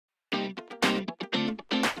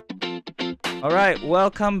Alright,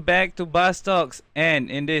 welcome back to Baztalks,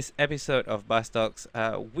 and in this episode of Baztalks,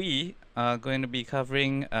 we are going to be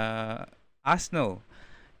covering Arsenal.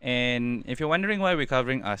 And if you're wondering why we're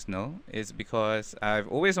covering Arsenal, it's because I've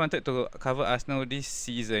always wanted to cover Arsenal this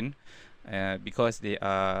season because they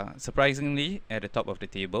are surprisingly at the top of the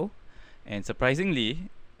table. And surprisingly,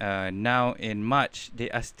 now in March,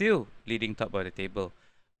 they are still leading top of the table.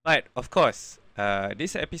 But of course,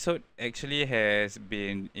 this episode actually has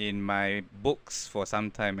been in my books for some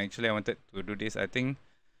time. Actually, I wanted to do this, I think,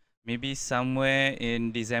 maybe somewhere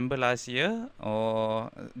in December last year or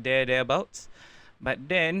thereabouts. But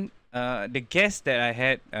then, the guest that I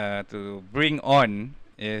had to bring on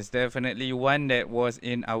is definitely one that was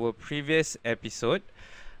in our previous episode.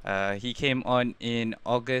 He came on in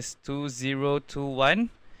August 2021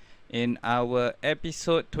 in our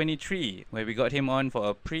episode 23, where we got him on for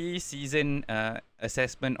a pre-season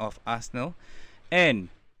assessment of Arsenal. And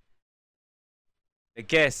the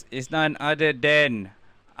guest is none other than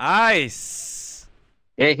Ice.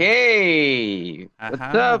 Hey, what's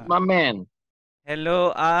up, my man?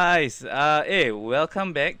 Hello, Ice. Hey,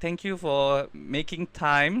 welcome back. Thank you for making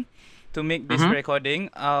time to make this Mm-hmm. recording.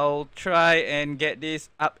 I'll try and get this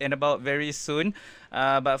up and about very soon.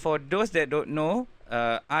 But for those that don't know,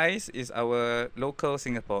 Ice is our local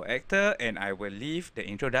Singapore actor, and I will leave the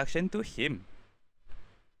introduction to him.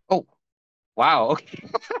 Oh, wow. Okay.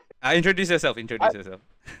 Introduce yourself. I- Introduce yourself.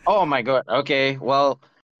 oh my God. Okay. Well,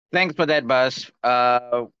 thanks for that, Buzz.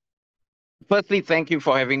 Firstly, thank you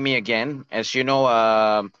for having me again. As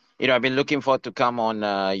I've been looking forward to come on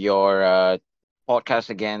your podcast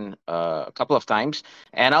again a couple of times,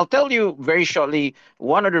 and I'll tell you very shortly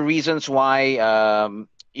one of the reasons why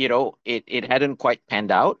it hadn't quite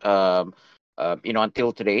panned out.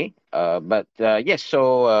 Until today. But yes,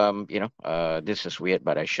 so this is weird,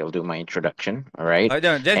 but I shall do my introduction. All right.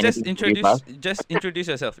 No, just Anything to you, Buzz? introduce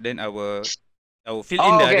yourself. Then I will fill in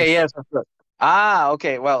Oh, the okay. others. Yes. Of course.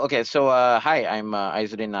 Okay. Well, okay. So, hi, I'm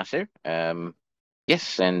Aizuddiin Nasser.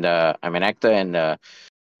 Yes, and I'm an actor, and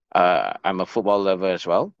I'm a football lover as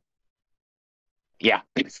well. Yeah.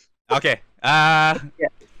 Okay. Yeah.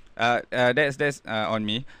 That's on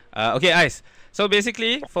me. Okay, Ice. So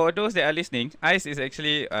basically, for those that are listening, Ice is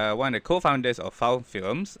actually one of the co-founders of Found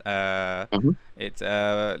Films. Mm-hmm. It's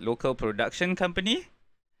a local production company,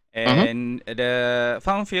 Mm-hmm. and the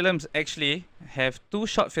Found Films actually have two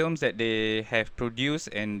short films that they have produced,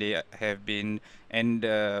 and they have been, and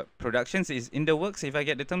the productions is in the works, if I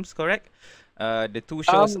get the terms correct. The two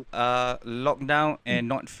shows Um. are Lockdown and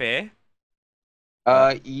Not Fair.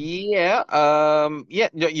 Yeah. Yeah.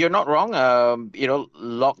 You're not wrong.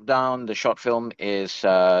 Lockdown. The short film is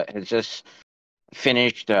has just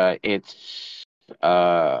finished. We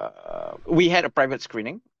had a private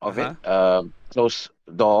screening Uh of it, huh. closed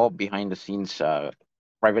door behind the scenes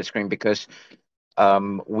private screening because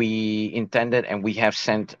we intended and we have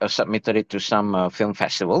submitted it to some film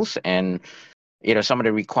festivals, and some of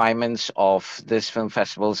the requirements of this film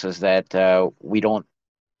festivals is that we don't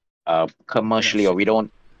Cannot commercially, or we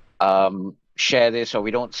don't share this, or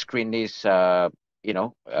we don't screen this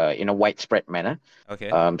in a widespread manner. Okay.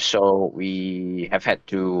 So we have had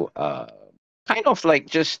to kind of like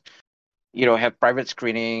just have private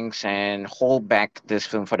screenings and hold back this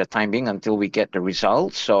film for the time being until we get the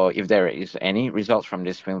results. So if there is any results from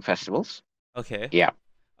these film festivals, Okay. yeah.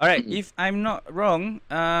 All right. Mhm. If I'm not wrong,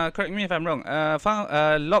 correct me if I'm wrong.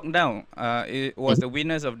 Lockdown. It was Mhm. the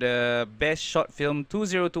winners of the best short film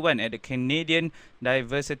 2021 at the Canadian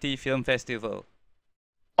Diversity Film Festival.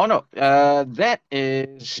 Oh no, that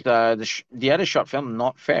is the other short film,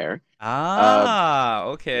 Not Fair. Uh,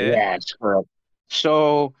 Okay. yes, correct.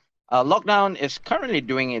 So Lockdown is currently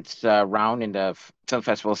doing its round in the film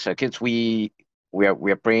festival circuits. We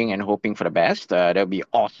are praying and hoping for the best. That'll be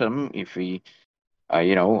awesome if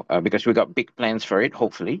because we got big plans for it,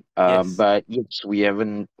 hopefully. Yes. But yes, we have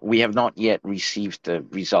not yet received the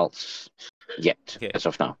results yet Okay. as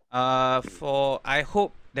of now. I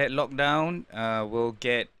hope that Lockdown will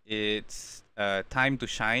get its time to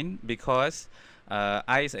shine, because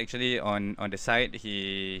Ice actually on the site,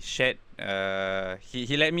 he shared,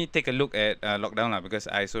 he let me take a look at Lockdown lah, because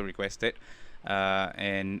I so requested,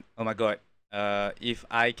 and oh my god, if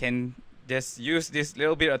I can just use this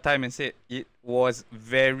little bit of time and say it was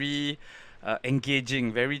very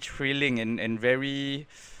engaging, very thrilling, and very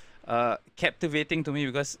captivating to me,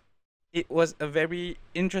 because it was a very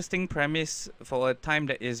interesting premise for a time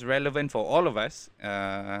that is relevant for all of us,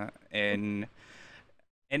 and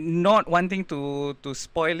not wanting to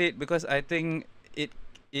spoil it, because I think it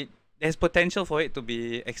there's potential for it to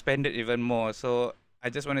be expanded even more. So I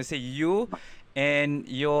just want to say you and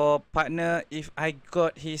your partner, if I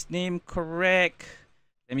got his name correct.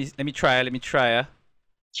 Let me try. Let me try.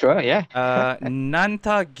 Sure, yeah.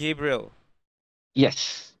 Nanta Gabriel.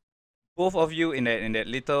 Yes. Both of you in that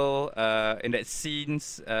little in that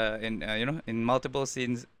scenes in in multiple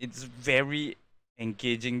scenes, it's very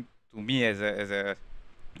engaging to me as a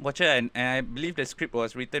watcher, and I believe the script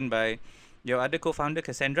was written by your other co-founder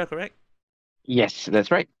Cassandra, correct? Yes,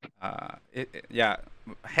 that's right. Yeah,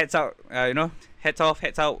 heads out, heads off,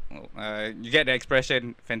 heads out. You get the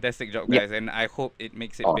expression. Fantastic job, Yeah. guys, and I hope it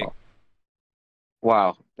makes it big. Oh,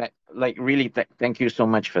 wow. That, like, really, thank you so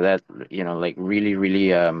much for that. Like, really,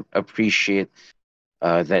 really appreciate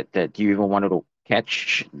that you even wanted to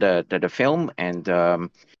catch the film. And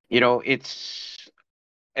it's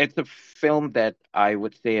a film that I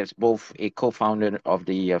would say, as both a co-founder of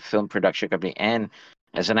the film production company and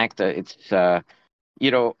as an actor, it's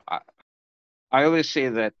you know I always say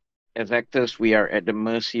that as actors we are at the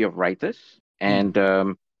mercy of writers.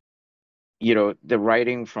 Mm. And the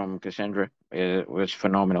writing from Cassandra was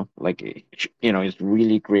phenomenal. Like, it's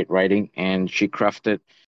really great writing, and she crafted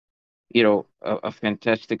a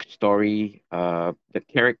fantastic story. The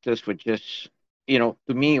characters were just, to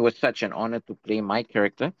me, it was such an honor to play my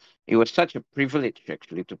character. It was such a privilege,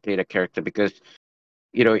 actually, to play the character, because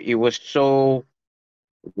it was so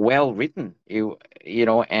well written.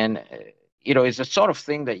 And it's the sort of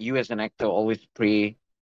thing that you as an actor always pray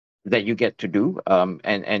that you get to do,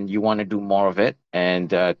 and you want to do more of it, and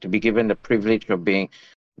to be given the privilege of being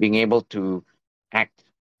able to act,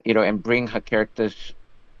 and bring her characters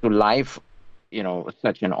to life,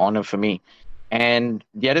 such an honor for me. And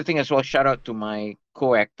the other thing as well, shout out to my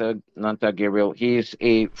co-actor Nanta Gabriel. He's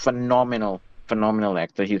a phenomenal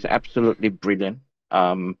actor. He's absolutely brilliant.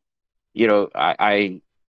 I've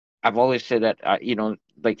always said that,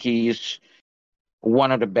 like, he's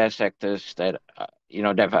one of the best actors that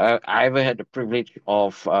that I ever had the privilege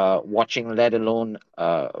of watching, let alone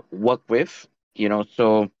work with.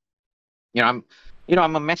 So I'm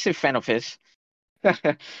a massive fan of his.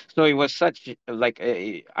 So it was such, like,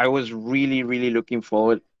 I was really really looking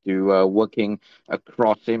forward to working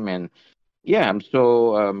across him. And yeah,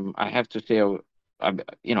 I have to say,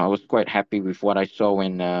 I was quite happy with what I saw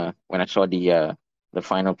when I saw the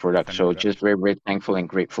final The product. final So product. just very very thankful and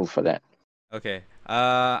grateful for that. Okay.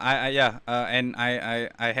 Yeah. And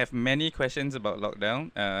I have many questions about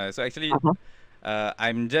lockdown. So actually, Uh-huh.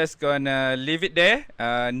 I'm just gonna leave it there.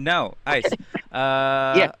 Now, Ice.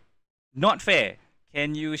 Yeah. Not fair.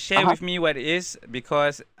 Can you share Uh-huh. with me what it is?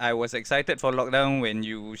 Because I was excited for lockdown when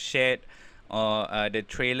you shared the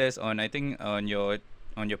trailers on, I think, on your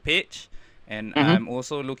page, and Mm-hmm. I'm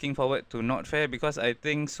also looking forward to Not Fair because I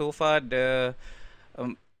think so far the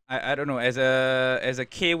um I don't know, as a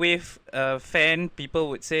K Wave fan, people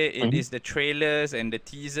would say it Mm-hmm. is the trailers and the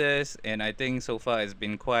teasers, and I think so far it's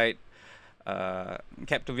been quite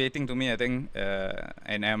captivating to me. I think,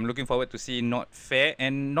 and I'm looking forward to see Not Fair.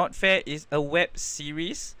 And Not Fair is a web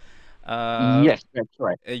series. Uh, Yes, that's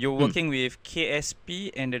right. you're Mm. working with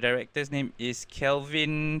KSP, and the director's name is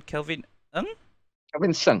Kelvin Ng.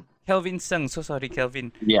 Kevin Sung. Kelvin Sung. So sorry,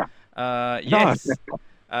 Kelvin. Yeah. No. Yes.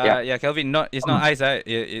 Yeah. Yeah, Kelvin. Not it's not Mm. eyes.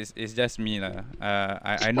 It's just me lah.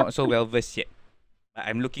 I'm not so well versed yet.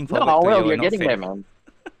 I'm looking forward No, to well, your you're Not getting there, Fair. man.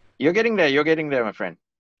 You're getting there. You're getting there, my friend.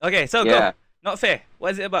 Okay, so go. Yeah. Not Fair.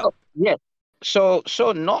 What's it about? Oh, yeah. So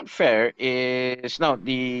Not Fair is now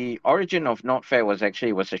the origin of Not Fair was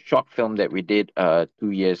a short film that we did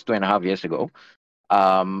 2.5 years ago.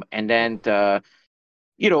 And then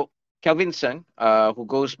you know, Kelvin Sung, who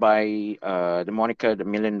goes by the moniker the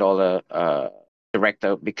Million Dollar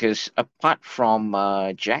Director, because apart from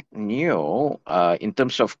Jack Neo, in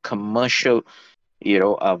terms of commercial,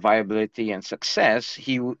 viability and success,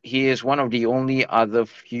 he is one of the only other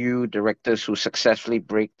few directors who successfully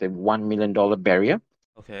break the $1 million barrier.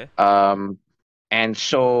 Okay. Um, and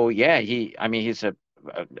so, yeah, he's a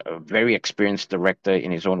very experienced director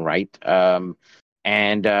in his own right.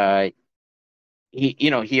 And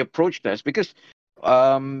he approached us because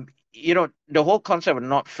the whole concept of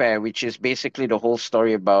Not Fair, which is basically the whole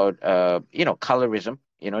story about colorism,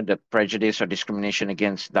 the prejudice or discrimination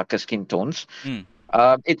against darker skin tones. Mm.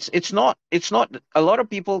 It's not a lot of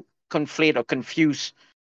people conflate or confuse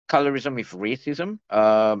colorism with racism.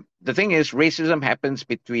 The thing is, racism happens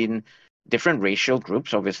between different racial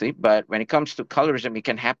groups, obviously, but when it comes to colorism, it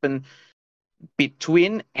can happen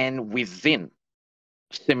between and within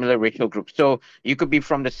similar racial groups. So you could be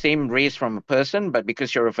from the same race from a person, but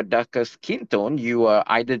because you're of a darker skin tone, you are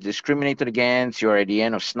either discriminated against, you're at the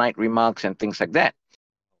end of snide remarks and things like that.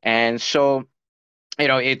 And so,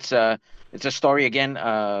 it's it's a story again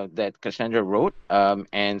that Cassandra wrote.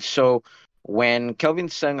 And so when Kelvin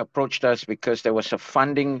Sung approached us because there was a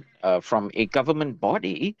funding from a government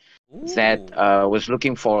body that Ooh. was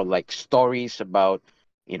looking for like stories about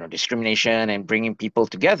discrimination and bringing people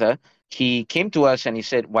together, he came to us and he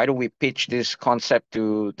said, "Why don't we pitch this concept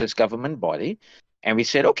to this government body?" And we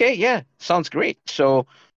said, "Okay, yeah, sounds great." So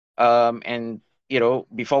and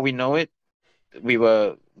before we know it, we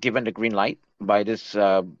were given the green light by this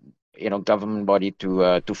government body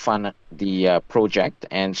to fund the project.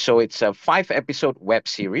 And so it's a 5 episode web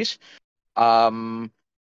series. um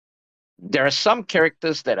there are some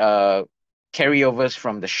characters that are carryovers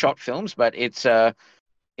from the short films, but it's a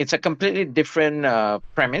completely different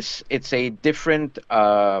premise. It's a different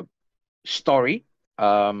story.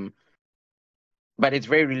 um but it's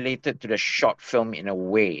very related to the short film in a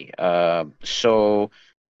way. So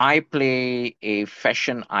I play a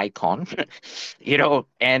fashion icon,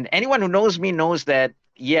 and anyone who knows me knows that,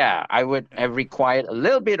 yeah, I would have required a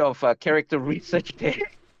little bit of character research there.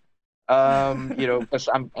 Because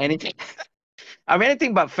I'm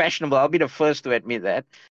anything but fashionable. I'll be the first to admit that.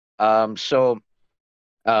 So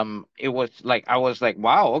it was like I was like,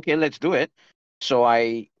 wow, okay, let's do it. So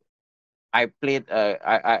I played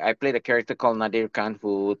a character called Nadir Khan,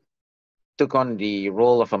 who took on the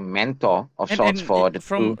role of a mentor of And sorts for the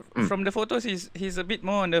from two. from the photos, he's a bit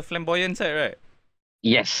more on the flamboyant side, right?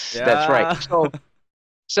 Yes, that's right. Yeah.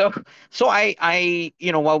 So so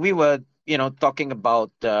while we were talking about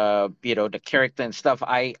the character and stuff,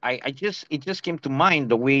 I just it just came to mind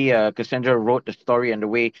the way Cassandra wrote the story and the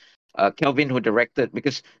way Kelvin, who directed,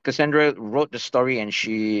 because Cassandra wrote the story and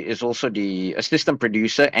she is also the assistant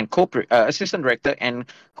producer and assistant director and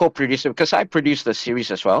co-producer, because I produced the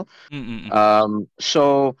series as well. Mm-mm.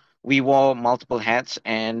 So we wore multiple hats,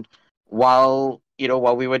 and while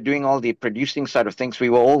we were doing all the producing side of things, we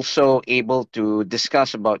were also able to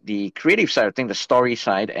discuss about the creative side of things, the story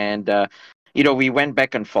side, and we went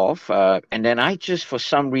back and forth. And then I just, for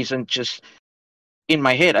some reason, just in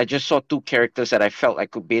my head, I just saw two characters that I felt I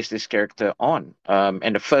could base this character on.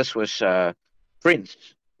 And the first was Prince,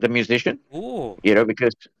 the musician. Ooh.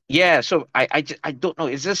 Because yeah, so I don't know.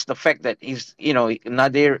 It's just the fact that he's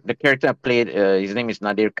Nadir, the character I played. His name is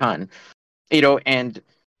Nadir Khan. And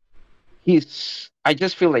I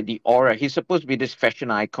just feel like the aura. He's supposed to be this fashion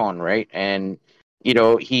icon, right? And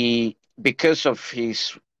he, because of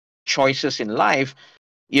his choices in life,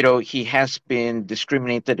 he has been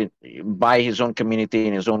discriminated by his own community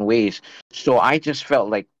in his own ways. So I just felt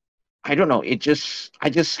like, I don't know. I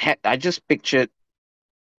just pictured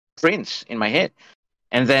Prince in my head.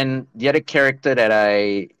 And then the other character that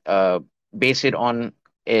I base it on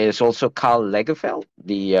is also Karl Lagerfeld,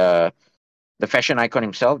 the fashion icon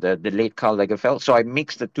himself, the late Karl Lagerfeld. So I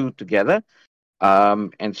mixed the two together.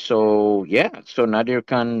 And so yeah, so Nadir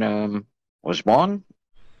Khan was born.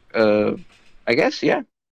 Uh, I guess, yeah.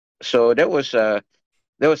 So that was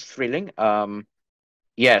thrilling.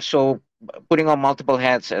 Yeah. So putting on multiple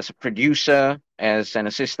hats as a producer, as an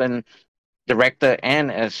assistant director,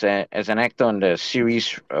 and as an actor on the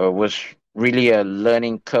series was really a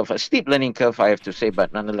learning curve, a steep learning curve, I have to say.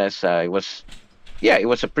 But nonetheless, it was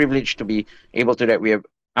a privilege to be able to that.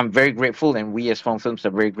 I'm very grateful, and we as Fong Films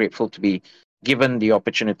are very grateful to be given the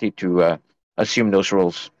opportunity to assume those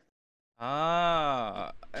roles.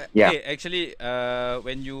 Yeah. Hey, actually,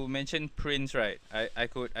 when you mentioned Prince, right? I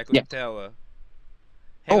could Yeah. tell.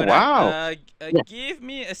 Hang Oh on, wow. Yeah. give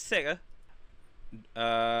me a sec.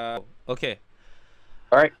 Okay.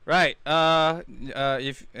 All right. Right.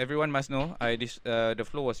 If everyone must know, the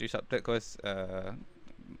flow was disrupted because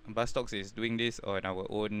Baztalks is doing this on our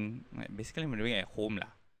own. Basically, we're doing it at home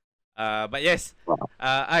lah. But yes, Wow.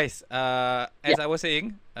 Ice. Yeah. As I was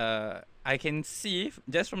saying, I can see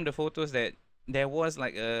just from the photos that there was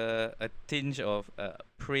like a tinge of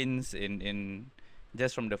Prince in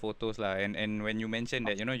just from the photos lah. And when you mentioned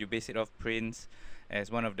that you base it off Prince as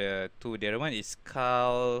one of the two, the other one is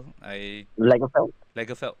Carl Lagerfeld.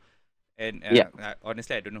 Lagerfeld. And Yeah.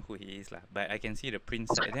 honestly, I don't know who he is lah. But I can see the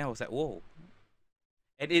Prince side. And then I was like, whoa.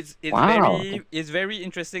 And Wow. it's very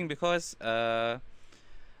interesting because I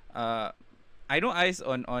know Ice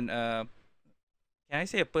on can I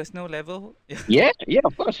say a personal level? Yeah. Yeah.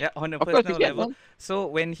 Of course. Yeah, on a Of course you personal can, level. man. So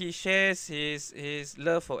when he shares his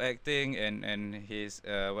love for acting and his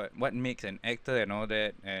what makes an actor and all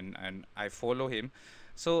that, and I follow him,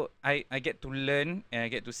 so I get to learn and I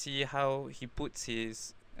get to see how he puts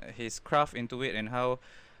his craft into it, and how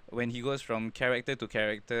when he goes from character to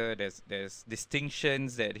character, there's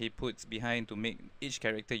distinctions that he puts behind to make each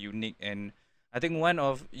character unique. And I think one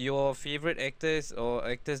of your favorite actors or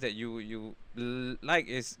actors that like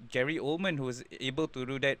is Gary Oldman, who's able to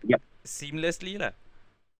do that Yep. seamlessly, lah.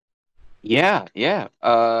 Yeah, yeah.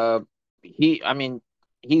 I mean,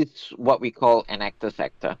 he's what we call an actor's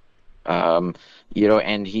actor. Um,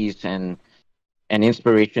 and he's an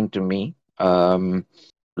inspiration to me.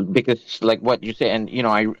 Because like what you say, and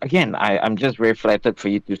I'm just very flattered for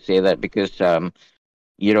you to say that because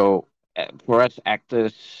you know, for us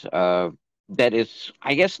actors, that is,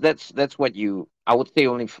 I guess that's what I would say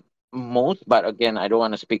only most, but again, I don't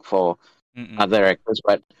want to speak for Mm-mm. other actors,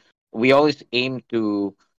 but we always aim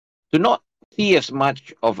to not see as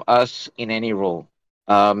much of us in any role,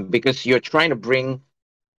 because you're trying to bring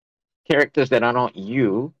characters that are not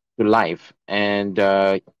you to life, and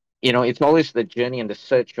it's always the journey and the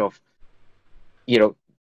search of you know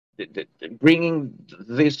bringing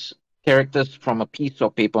these characters from a piece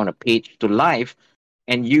of paper on a page to life,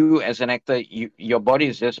 and you as an actor, your body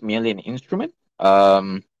is just merely an instrument,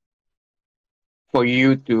 for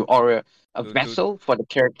you to, or a To vessel for the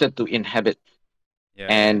character to inhabit. Yeah,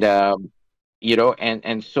 yeah. And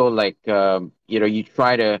and so like you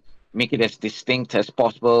try to make it as distinct as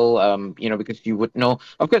possible, because you would know,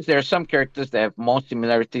 of course there are some characters that have more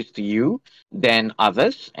similarities to you than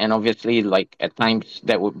others, and obviously like at times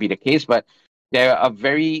that would be the case, but there are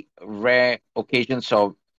very rare occasions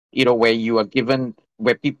of where you are given,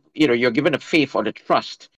 where people, you're given the faith or the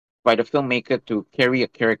trust by the filmmaker to carry a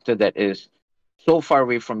character that is so far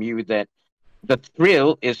away from you that the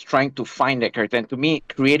thrill is trying to find that character. And to me,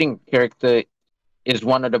 creating character is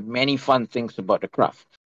one of the many fun things about the craft.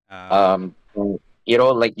 Uh,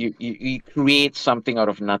 Like you create something out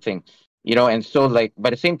of nothing. And so like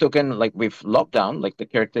by the same token, like with Lockdown, like the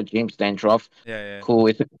character James Dandroff, yeah, yeah. who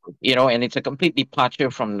is and it's a complete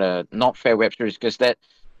departure from the Not Fair web series, because that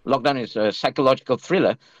Lockdown is a psychological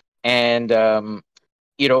thriller, and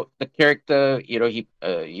the character, he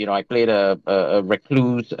I played a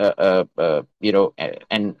recluse,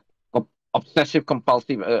 and obsessive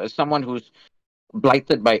compulsive, someone who's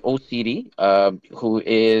blighted by OCD, who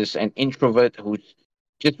is an introvert, who's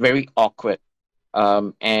just very awkward,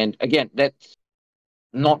 and again, that's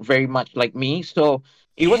not very much like me, so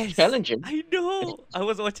it was Yes, challenging. I know. I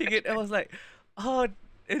was watching it. I was like, oh,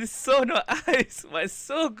 it's so not ice, but it's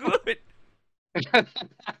so good.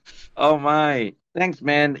 Oh my, thanks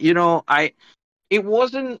man. It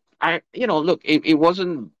wasn't, look, it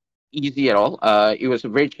wasn't easy at all. It was a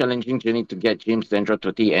very challenging journey to get James Dendra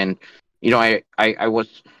and I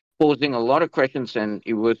was posing a lot of questions, and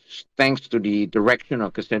it was thanks to the direction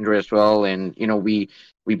of Cassandra as well. And we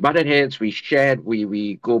butted heads, we shared,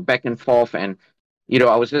 we go back and forth, and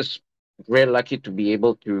I was just very lucky to be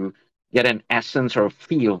able to get an essence or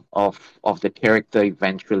feel of the character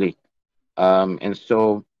eventually. And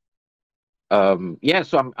so yeah,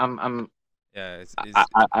 so Yeah, it's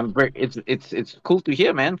I'm very. It's cool to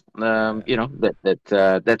hear, man. yeah.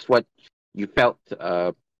 That's what you felt.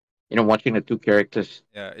 Watching the two characters.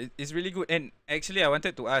 Yeah, it's really good. And actually, I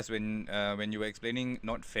wanted to ask when you were explaining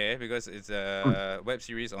Not Fair, because it's Mm. a web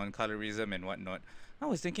series on colorism and whatnot. I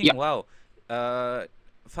was thinking, Yep. wow, uh,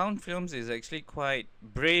 found films is actually quite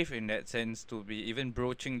brave in that sense to be even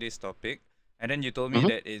broaching this topic. And then you told me Hmm.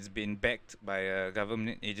 that it's been backed by a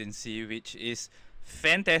government agency, which is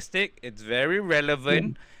fantastic. It's very Yeah.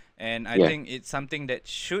 relevant, and I Yeah. think it's something that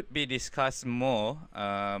should be discussed more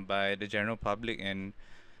by the general public. And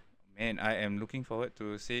man, I am looking forward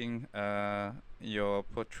to seeing your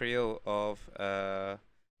portrayal of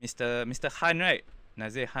Mr. Han, right?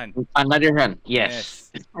 Nazir Han. Another hand. Yes.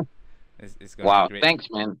 Yes, it's gonna be Wow. great. Thanks,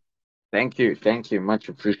 man. Thank you. Thank you. Much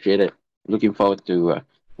appreciated. Looking forward to.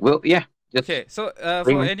 Yeah. Just Okay, so for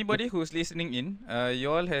bring. anybody who's listening in, you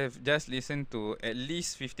all have just listened to at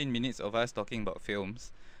least 15 minutes of us talking about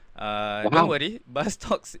films. Don't Wow. worry, Buzz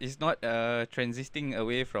Talks is not transiting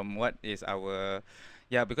away from what is our.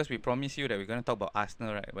 Yeah, because we promised you that we're gonna talk about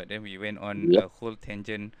Arsenal, right? But then we went on Yep. a whole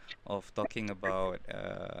tangent of talking about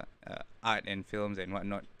art and films and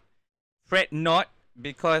whatnot. Fret not,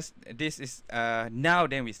 because this is now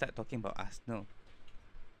then we start talking about Arsenal.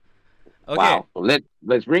 Okay. Wow.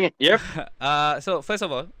 Let's bring it. Yep. So first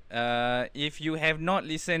of all, if you have not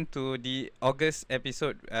listened to the August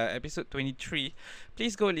episode, episode 23,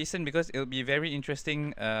 please go listen, because it'll be very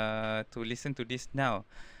interesting to listen to this now.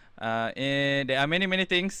 And there are many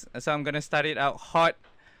things, so I'm gonna start it out hot.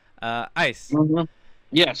 Ice. Hmm.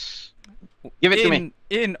 Yes. Give it to me.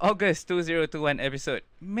 In August 2021 episode,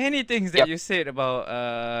 many things that Yep. you said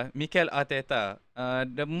about Mikel Arteta.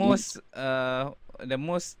 Mm. The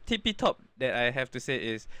most tippy top that I have to say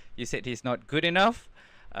is you said he's not good enough.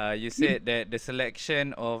 You said that the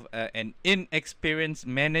selection of an inexperienced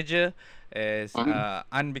manager is Mhm.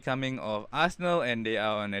 unbecoming of Arsenal, and they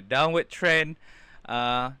are on a downward trend.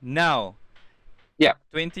 Now, Yeah,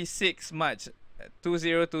 26 March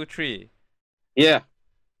 2023. yeah.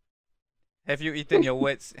 Have you eaten your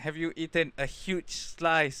words? Have you eaten a huge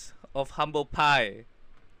slice of humble pie?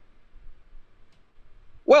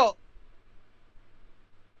 Well,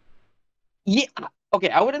 yeah. Okay,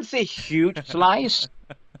 I wouldn't say huge slice.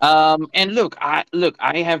 And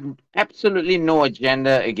I have absolutely no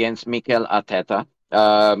agenda against Mikel Arteta.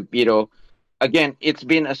 Again, it's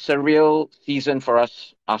been a surreal season for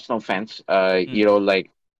us Arsenal fans. Mm.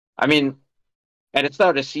 I mean, at the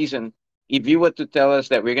start of the season, if you were to tell us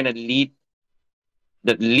that we're going to lead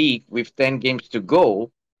the league with 10 games to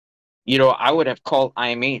go, I would have called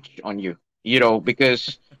IMH on you.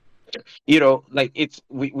 Because like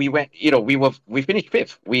we went, we finished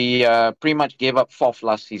fifth. We pretty much gave up fourth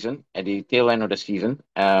last season at the tail end of the season,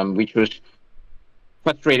 which was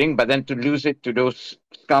frustrating. But then to lose it to those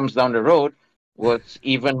scums down the road was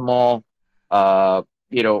even more,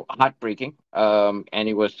 heartbreaking. And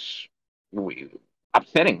it was we-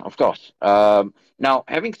 upsetting, of course. Now,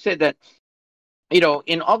 having said that,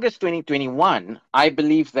 in August 2021, I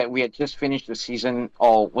believe that we had just finished the season,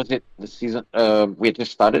 or was it the season? We had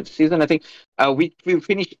just started the season, I think. We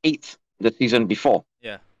finished eighth the season before.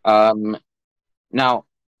 Yeah. Um, Now,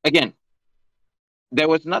 again, there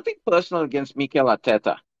was nothing personal against Mikel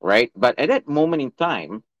Arteta, right? But at that moment in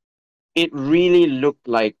time, it really looked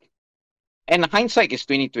like, and hindsight is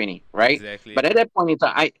 2020, right? Exactly. But at that point in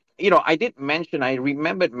time, I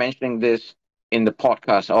remembered mentioning this in the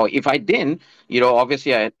podcast, or if I didn't,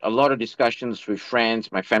 obviously I had a lot of discussions with friends,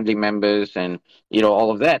 my family members, and all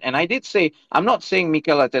of that. And I did say, I'm not saying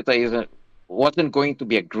Mikel Arteta wasn't going to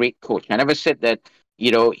be a great coach. I never said that,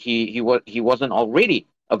 he wasn't already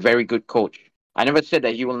a very good coach. I never said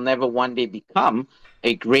that he will never one day become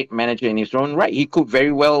a great manager in his own right. He could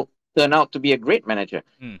very well turn out to be a great manager.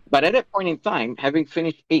 Mm. But at that point in time, having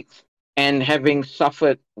finished eighth and having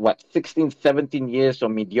suffered, 16, 17 years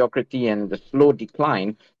of mediocrity and the slow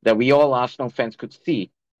decline that we all Arsenal fans could see,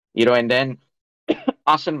 and then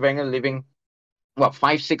Arsene Wenger living,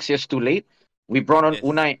 5, 6 years too late, we brought on Yes.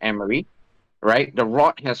 Unai Emery, right? The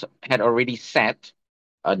rot had already set.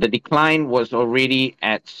 The decline was already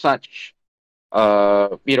at such,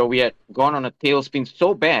 we had gone on a tailspin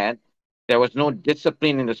so bad. There was no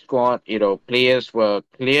discipline in the squad. Players were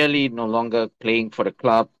clearly no longer playing for the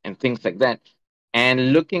club and things like that.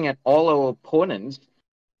 And looking at all our opponents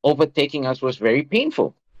overtaking us was very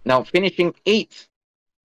painful. Now, finishing eighth,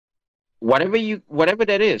 whatever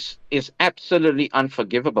that is absolutely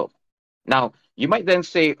unforgivable. Now, you might then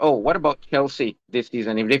say, oh, what about Chelsea this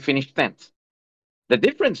season if they finish 10th? The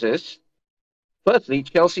difference is, firstly,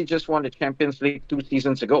 Chelsea just won the Champions League 2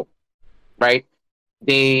 seasons ago, right?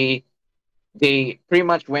 They they pretty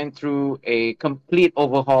much went through a complete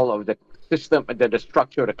overhaul of the system, the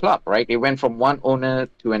structure of the club, right? They went from one owner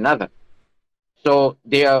to another. So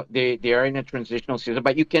they are in a transitional season,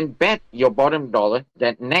 but you can bet your bottom dollar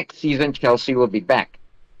that next season Chelsea will be back.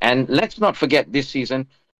 And let's not forget this season,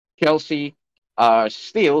 Chelsea are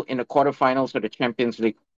still in the quarterfinals of the Champions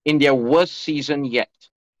League in their worst season yet,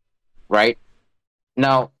 right?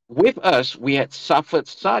 Now, with us, we had suffered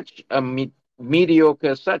such a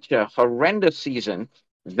mediocre, such a horrendous season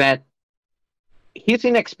that his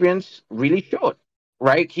inexperience really showed.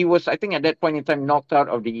 Right, he was, I think, at that point in time, knocked out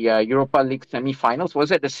of the Europa League semi-finals. Was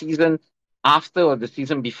it the season after or the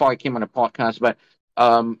season before I came on a podcast? But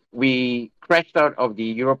we crashed out of the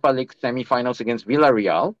Europa League semi-finals against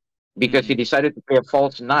Villarreal because he Mm. decided to play a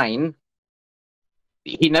false nine.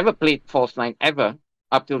 He never played false nine ever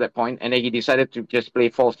up till that point, and then he decided to just play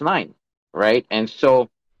false nine, right? And so,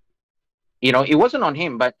 it wasn't on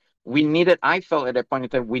him, but we needed. I felt at that point in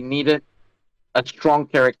time we needed a strong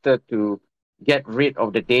character to get rid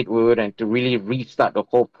of the deadwood and to really restart the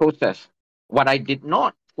whole process. What I did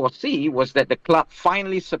not foresee was that the club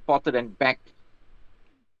finally supported and backed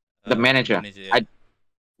the The manager. manager.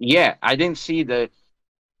 Yeah. I didn't see the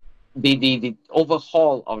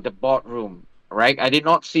overhaul of the boardroom. Right, I did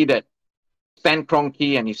not see that Stan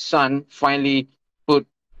Kroenke and his son finally put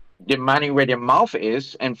the money where their mouth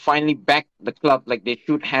is and finally backed the club like they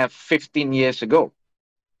should have 15 years ago.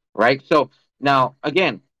 Right, so now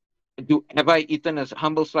again, have I eaten a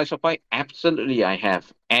humble slice of pie? Absolutely, I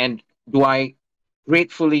have. And do I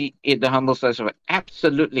gratefully eat the humble slice of it?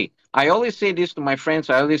 Absolutely. I always say this to my friends.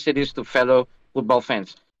 I always say this to fellow football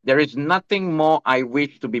fans. There is nothing more I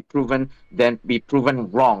wish to be proven than be proven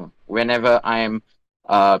wrong whenever I am,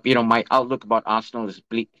 my outlook about Arsenal is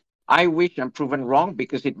bleak. I wish I'm proven wrong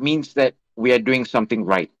because it means that we are doing something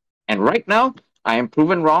right. And right now, I am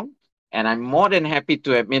proven wrong, and I'm more than happy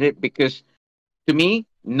to admit it because to me,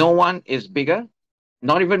 no one is bigger,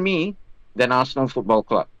 not even me, than Arsenal Football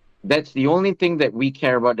Club. That's the only thing that we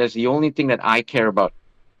care about. That's the only thing that I care about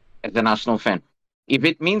as an Arsenal fan. If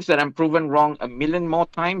it means that I'm proven wrong a million more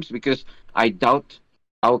times because I doubt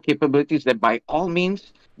our capabilities, then by all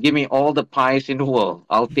means, give me all the pies in the world.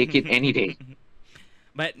 I'll take it any day.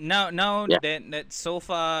 But now Yeah. that so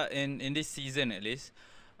far in this season at least,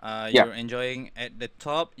 Yeah. you're enjoying at the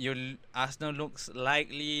top. Arsenal looks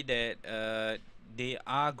likely that they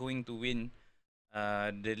are going to win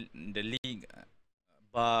the league,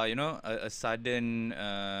 bar a sudden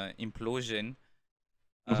implosion.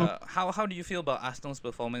 Mhm. How do you feel about Arsenal's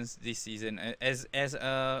performance this season? As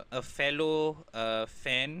a fellow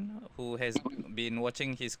fan who has been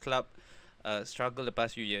watching his club struggle the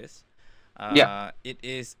past few years, Yeah. it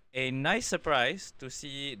is a nice surprise to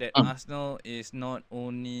see that Mm. Arsenal is not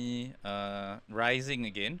only rising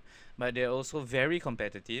again, but they're also very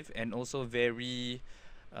competitive and also very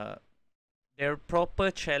uh, they're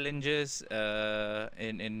proper challenges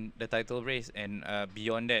in the title race and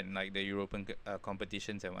beyond that, like the European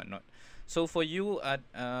competitions and whatnot. So for you,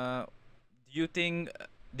 do you think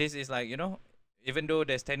this is like even though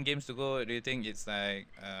there's 10 games to go, do you think it's like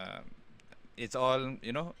it's all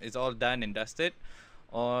it's all done and dusted,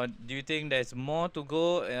 or do you think there's more to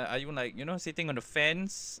go? Are you like sitting on the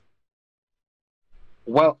fence?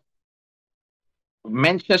 Well,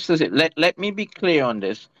 Manchester City, let me be clear on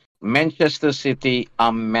this. Manchester City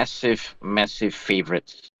are massive, massive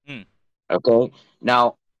favorites. Mm, Okay.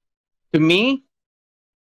 Now, to me,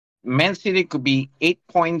 Man City could be 8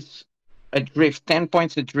 points adrift, 10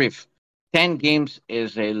 points adrift. 10 games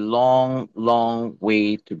is a long, long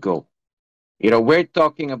way to go. We're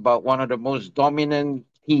talking about one of the most dominant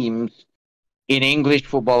teams in English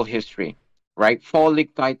football history, right? Four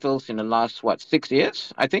league titles in the last, what, 6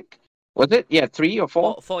 years, I think? Was it? Yeah, three or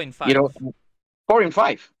four? four in You five. know, 4 and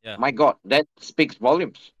 5. Yeah. My God, that speaks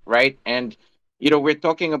volumes, right? And we're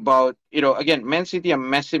talking about again, Man City are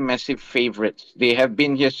massive, massive favorites. They have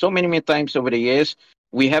been here so many times over the years.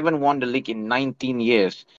 We haven't won the league in 19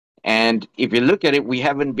 years, and if you look at it, we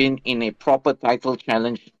haven't been in a proper title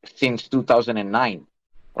challenge since 2009,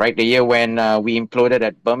 right? The year when we imploded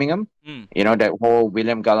at Birmingham. Mm. That whole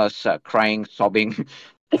William Gallas crying, sobbing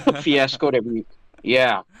fiasco that we,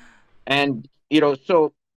 yeah, and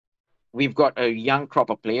so we've got a young crop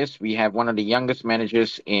of players. We have one of the youngest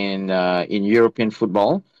managers in European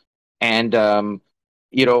football, and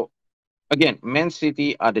you know, again, Man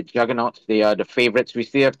City are the juggernauts. They are the favorites.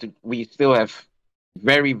 We still have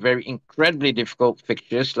very incredibly difficult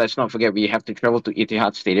fixtures. Let's not forget we have to travel to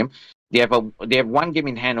Etihad Stadium. They have one game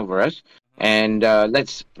in hand over us, and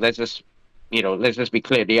let's just be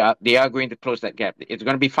clear. They are going to close that gap. It's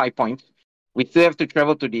going to be 5 points. We still have to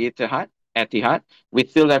travel to the Etihad. We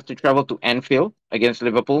still have to travel to Anfield against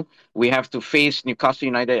Liverpool. We have to face Newcastle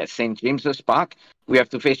United at St James's Park. We have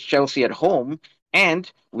to face Chelsea at home, and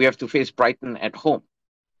we have to face Brighton at home.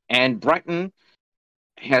 And Brighton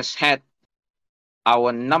has had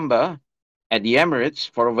our number at the Emirates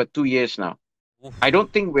for over 2 years now. I Oof.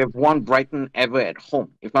 don't think we've won Brighton ever at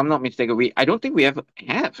home. If I'm not mistaken, I don't think we ever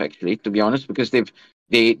have actually, to be honest, because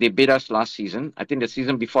they beat us last season. I think the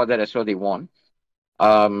season before that as well they won.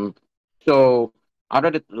 Um, so out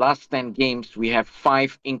of the last 10 games, we have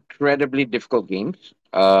five incredibly difficult games.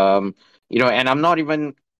 And I'm not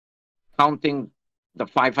even counting the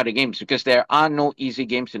five other games because there are no easy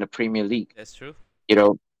games in the Premier League. That's true.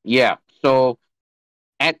 Yeah. So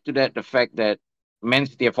add to that the fact that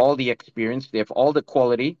they have all the experience, they have all the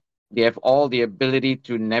quality, they have all the ability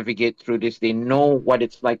to navigate through this. They know what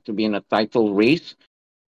it's like to be in a title race.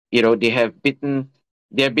 They have beaten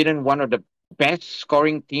one of the best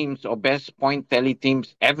scoring teams or best point tally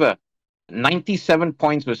teams ever. 97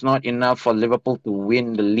 points was not enough for Liverpool to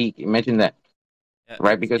win the league. Imagine that,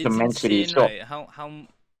 right? Because of It's Man City. insane, So right?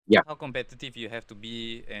 yeah, How competitive you have to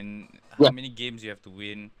be and how yeah, many games you have to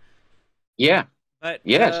win. yeah, But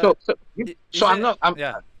yeah. So is I'm it not. I'm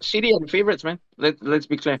yeah City are the favorites, man. Let's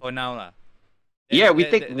be clear. for now lah? Yeah, we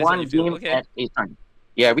take That's what you one feel. game Okay, at a time.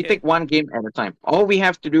 Yeah, we okay, take one game at a time. All we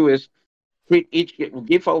have to do is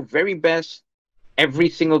give our very best every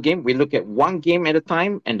single game. We look at one game at a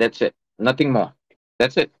time, and that's it. Nothing more.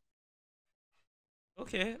 That's it.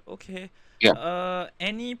 okay. Yeah,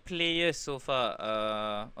 Any players so far?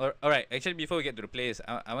 Or all right. Actually, before we get to the players,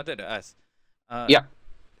 I wanted to ask. Uh, yeah.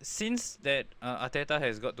 since that Arteta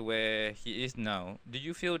has got to where he is now, do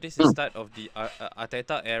you feel this is Mm. start of the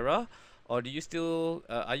Arteta era, or do you still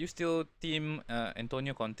are you still team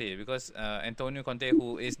Antonio Conte? Because Antonio Conte,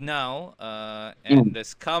 who is now and Mm. the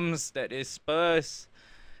scums that is Spurs,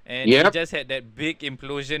 and he Yep. just had that big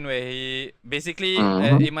implosion where he basically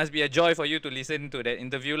Hmm. it must be a joy for you to listen to that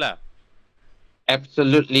interview lah.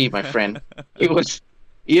 Absolutely, my friend. It was,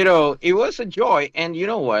 it was a joy. And you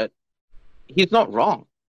know what? He's not wrong,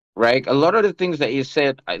 right? A lot of the things that he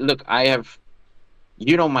said, look, I have,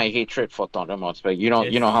 my hatred for Tottenham Hotspur. You know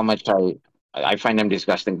how Yes. much I find them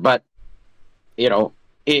disgusting. But you know,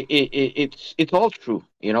 it's all true.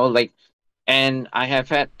 Like, and I have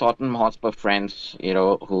had Tottenham Hotspur friends,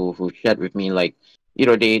 who shared with me, like,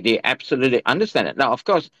 they absolutely understand it. Now, of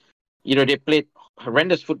course, they played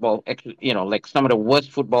horrendous football. Actually, like some of the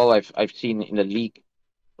worst football I've seen in the league.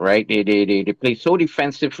 Right? They play so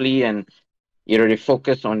defensively, and they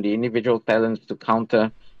focus on the individual talents to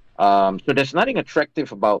counter. So there's nothing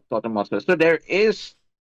attractive about Tottenham Hotspur. So there is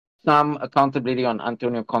some accountability on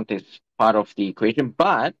Antonio Conte's part of the equation,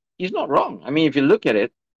 but he's not wrong. I mean, if you look at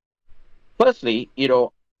it, firstly,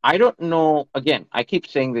 I don't know. Again, I keep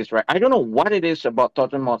saying this, right? I don't know what it is about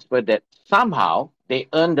Tottenham Hotspur that somehow they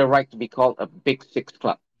earn the right to be called a Big Six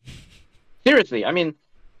club. Seriously, I mean,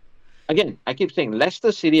 again, I keep saying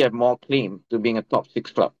Leicester City have more claim to being a top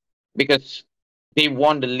six club because they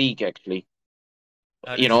won the league actually,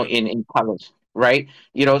 That's true. in colors, right?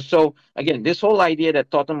 So again, this whole idea that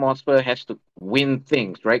Tottenham Hotspur has to win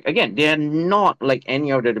things, right? Again, they're not like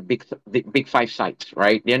any other the big five sides,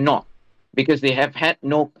 right? They're not, because they have had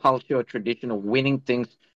no culture or tradition of winning things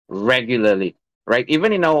regularly, right?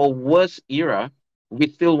 Even in our worst era, we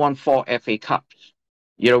still won 4 FA Cups.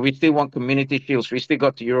 We still won Community Shields. We still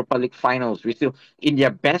got to Europa League finals. We still, in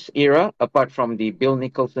their best era, apart from the Bill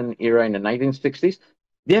Nicholson era in the 1960s,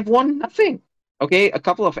 they have won nothing. Okay, a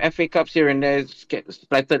couple of FA Cups here and there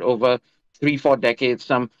splattered over 3, 4 decades.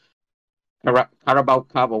 Some Carabao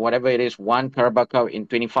Cup or whatever it is, one Carabao Cup in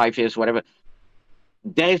 25 years, whatever.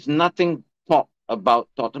 There's nothing top about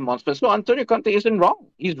Tottenham Hotspur. So Antonio Conte isn't wrong.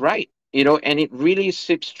 He's right. And it really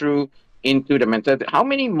sips through into the mentality. How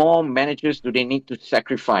many more managers do they need to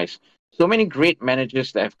sacrifice? So many great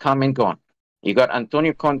managers that have come and gone. You got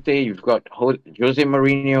Antonio Conte, you've got Jose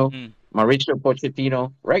Mourinho, Mm. Mauricio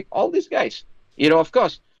Pochettino, right? All these guys. Of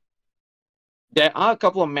course, there are a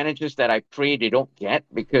couple of managers that I pray they don't get,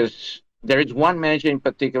 because there is one manager in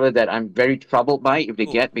particular that I'm very troubled by if they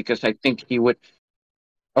Oh, get, because I think he would.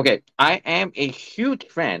 Okay, I am a huge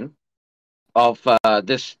fan of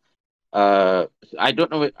this. Uh, I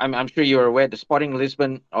don't know. I'm sure you're aware. The Sporting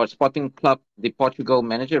Lisbon or Sporting Club, the Portugal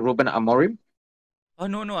manager Ruben Amorim. oh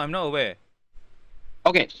no, no, I'm not aware.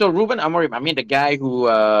 Okay, so Ruben Amorim. I mean, the guy who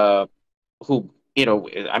I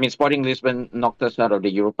mean, Sporting Lisbon knocked us out of the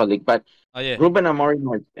Europa League, but Oh yeah. Ruben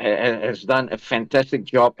Amorim has done a fantastic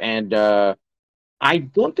job, and I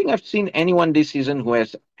don't think I've seen anyone this season who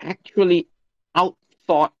has actually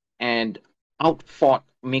outthought and outfought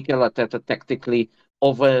Mikel Arteta tactically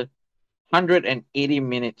over 180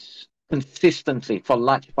 minutes consistently for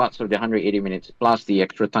large parts of the 180 minutes plus the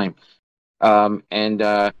extra time. And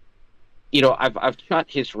I've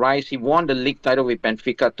charted his rise. He won the league title with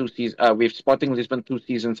Benfica with Sporting Lisbon 2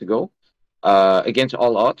 seasons ago, against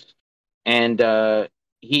all odds, and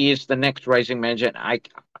he is the next rising manager. And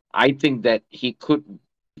I think that he could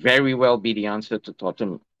very well be the answer to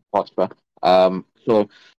Tottenham Hotspur. So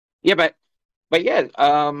yeah, but yeah,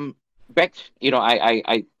 back.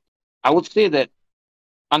 I would say that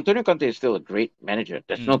Antonio Conte is still a great manager.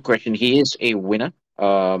 There's Mm. no question. He is a winner.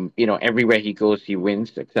 Everywhere he goes, he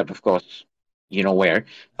wins, except of course, where.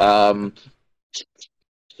 Um,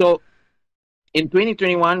 so in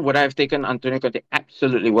 2021, would I have taken Antonio Conte?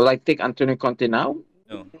 Absolutely. Will I take Antonio Conte now?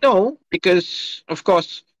 No. No, because of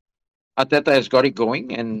course Arteta has got it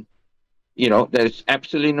going, and there's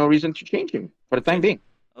absolutely no reason to change him for the time Okay. being.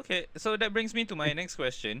 Okay, so that brings me to my next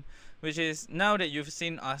question, which is now that you've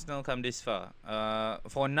seen Arsenal come this far,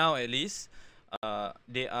 for now at least,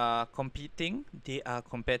 they are competing, they are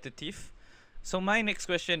competitive. So my next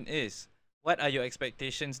question is, what are your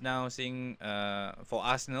expectations now, seeing for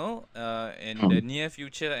Arsenal in the Mhm. near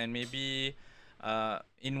future, and maybe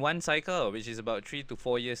in one cycle, which is about 3 to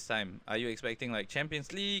 4 years time? Are you expecting like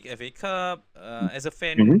Champions League, FA Cup? As a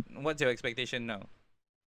fan, Mhm. what's your expectation now?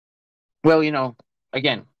 Well,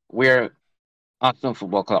 again, we're Arsenal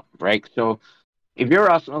Football Club, right? So if you're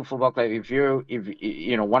Arsenal Football Club, if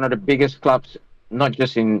one of the biggest clubs, not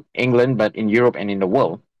just in England but in Europe and in the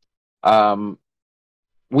world, um,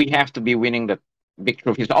 we have to be winning the big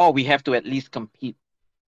trophies. Or we have to at least compete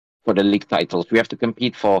for the league titles. We have to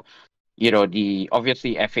compete for the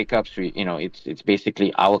obviously FA Cups, it's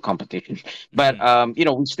basically our competition. But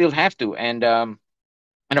Mm-hmm. we still have to, and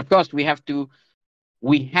of course we have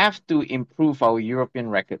to improve our European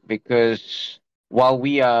record, because while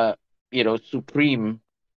we are, supreme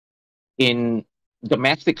in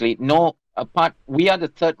domestically, no, apart, we are the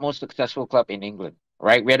third most successful club in England,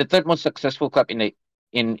 right? We are the third most successful club in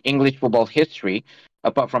English football history,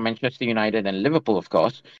 apart from Manchester United and Liverpool, of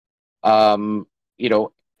course. Um, you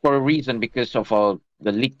know, for a reason, because of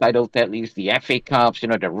the league title tallies, the FA Cups,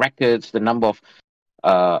 the records, the number of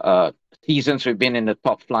seasons we've been in the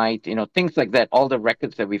top flight, things like that, all the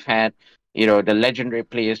records that we've had, the legendary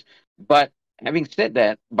players. But having said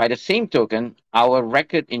that, by the same token, our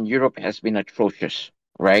record in Europe has been atrocious,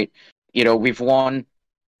 right? We've won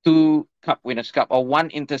two Cup Winners' Cup, or one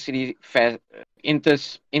Intercity Fest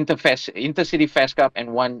Cup,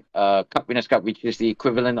 and one Cup Winners' Cup, which is the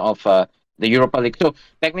equivalent of the Europa League. So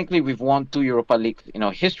technically, we've won two Europa Leagues in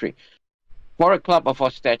our history. For a club of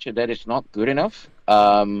our stature, that is not good enough.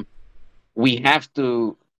 We have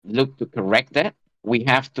to look to correct that. We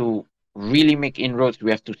have to really make inroads. We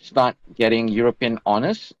have to start getting European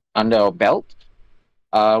honors under our belt.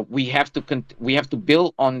 We have to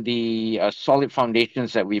build on the solid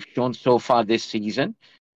foundations that we've shown so far this season.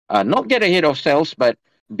 Not get ahead of ourselves, but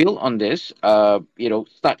build on this.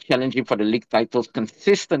 Start challenging for the league titles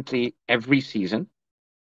consistently every season.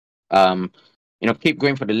 Um, keep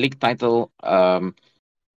going for the league title.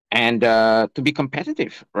 And to be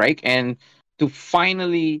competitive, right? And to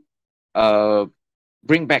finally uh,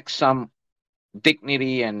 bring back some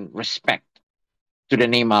dignity and respect to the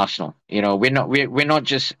name Arsenal. We're not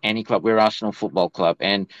just any club. We're Arsenal Football Club,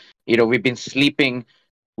 and we've been sleeping.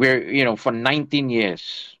 We're for 19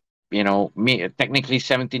 years. Technically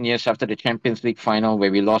 17 years after the Champions League final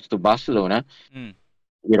where we lost to Barcelona. Mm.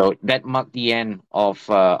 That marked the end of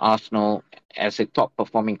Arsenal as a top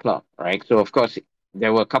performing club, right? So of course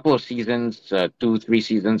there were a couple of seasons, 2, 3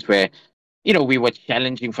 seasons where we were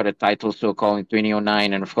challenging for the title, so called in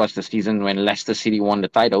 2009, and of course the season when Leicester City won the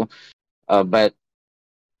title. But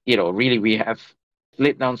really we have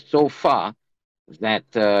slid down so far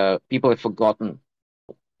that people have forgotten,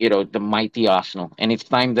 the mighty Arsenal, and it's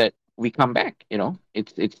time that we come back.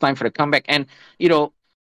 It's time for the comeback, and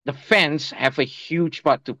the fans have a huge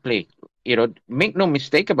part to play. Make no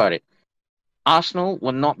mistake about it. Arsenal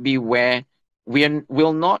will not be where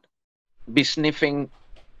will not be sniffing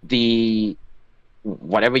the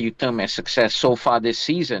whatever you term as success so far this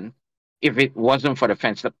season if it wasn't for the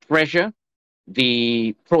fans. The pressure,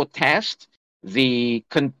 the protest, the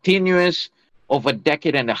continuous over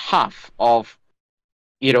decade and a half of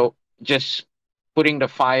just putting the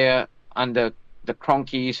fire under the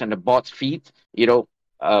Cronkies and the bots' feet,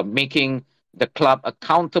 making the club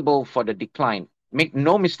accountable for the decline. Make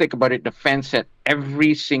no mistake about it, the fans had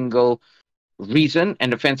every single reason,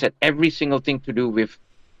 and the fans had every single thing to do with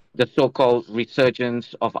the so-called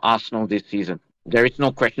resurgence of Arsenal this season. There is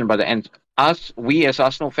no question about it. And we as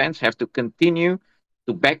Arsenal fans have to continue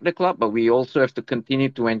to back the club, but we also have to continue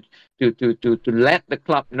to let the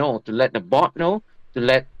club know, to let the board know, to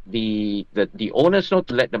let the owners know,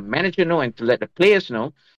 to let the manager know, and to let the players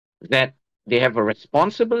know that they have a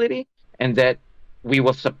responsibility, and that we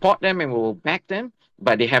will support them and we will back them,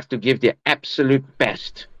 but they have to give their absolute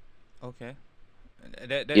best. Okay.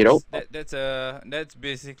 That You know? that's that, that's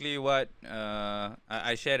basically what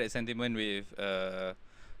I share that sentiment with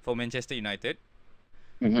for Manchester United,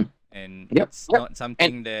 Hmm. and Yep. it's Yep. not And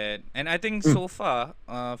something that, and I think mm, so far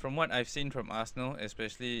from what I've seen from Arsenal,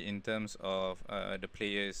 especially in terms of the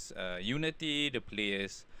players' unity, the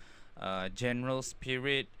players' general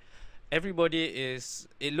spirit, everybody is,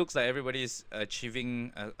 it looks like everybody is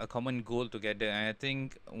achieving a common goal together. And I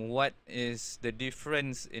think what is the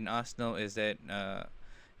difference in Arsenal is that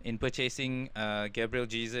in purchasing Gabriel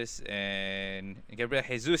Jesus and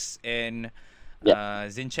yep.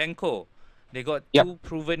 Zinchenko, they got Yep. two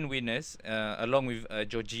proven winners along with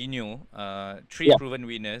Jorginho, three Yep. proven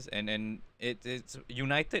winners, and then it's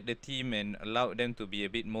united the team and allowed them to be a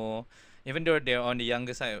bit more, even though they're on the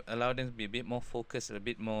younger side, allow them to be a bit more focused, a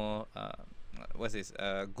bit more what's this,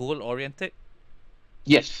 goal oriented.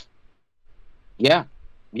 Yes. Yeah.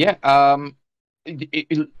 Yeah.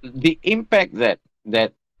 The impact that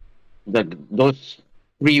those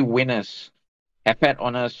three winners have had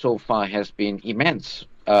on us so far has been immense.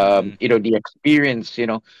 Mm-hmm. The experience,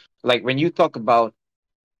 like when you talk about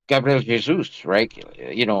Gabriel Jesus, right?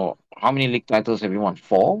 How many league titles have you won?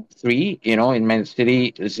 Four, three, in Man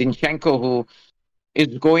City. Zinchenko, who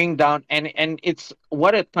is going down, and it's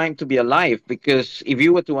what a time to be alive, because if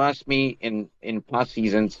you were to ask me in past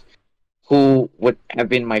seasons, who would have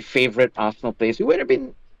been my favorite Arsenal players. It would have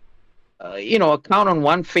been, a count on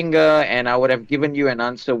one finger, and I would have given you an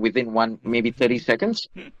answer within maybe 30 seconds.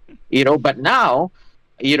 But now,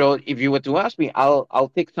 if you were to ask me,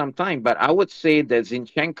 I'll take some time, but I would say that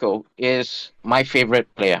Zinchenko is my favorite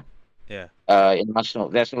player. Yeah. In Arsenal,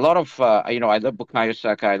 there's a lot of I love Bukayo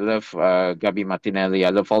Saka, I love Gabi Martinelli,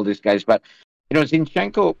 I love all these guys, but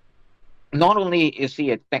Zinchenko, not only is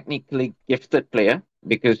he a technically gifted player,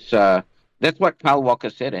 because that's what Kyle Walker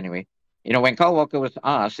said anyway. When Kyle Walker was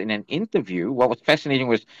asked in an interview, what was fascinating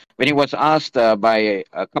was when he was asked by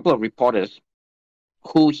a couple of reporters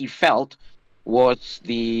who he felt was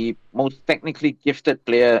the most technically gifted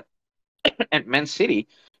player at Man City.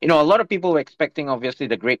 A lot of people were expecting, obviously,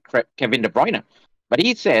 the great Kevin De Bruyne, but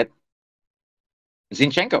he said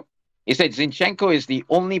Zinchenko. He said Zinchenko is the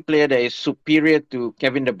only player that is superior to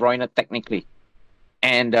Kevin De Bruyne technically.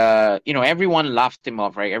 And everyone laughed him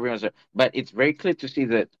off, right? But it's very clear to see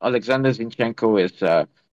that Alexander Zinchenko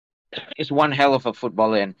is one hell of a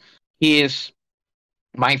footballer, and he is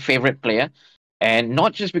my favorite player. And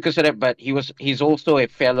not just because of that, but he's also a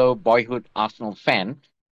fellow boyhood Arsenal fan.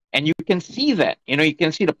 And you can see that, you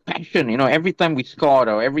can see the passion, every time we scored,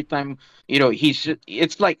 or every time,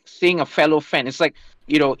 it's like seeing a fellow fan. It's like,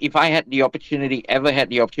 if I had the opportunity, ever had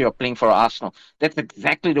the opportunity of playing for Arsenal, that's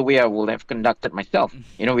exactly the way I would have conducted myself,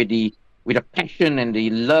 with the passion and the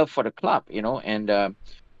love for the club, and,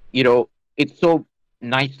 it's so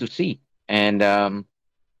nice to see. And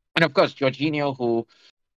of course, Jorginho, who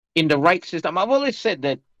in the right system, I've always said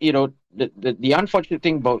that, the unfortunate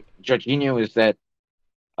thing about Jorginho is that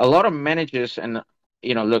a lot of managers, and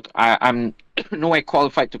look, I'm nowhere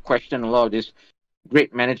qualified to question a lot of these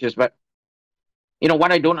great managers, but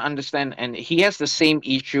what I don't understand, and he has the same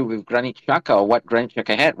issue with Granit Xhaka, or what Granit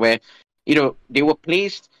Xhaka had, where they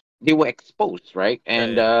were exposed, right,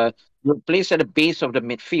 and they were placed at the base of the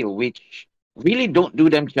midfield, which really don't do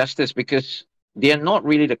them justice, because they are not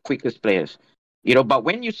really the quickest players, But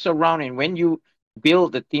when you surround and when you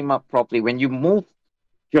build the team up properly, when you move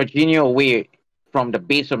Jorginho away from the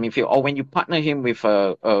base of midfield, or when you partner him with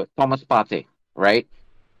Thomas Partey, right?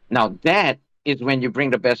 Now that is when you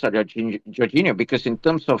bring the best out of Jorginho, because in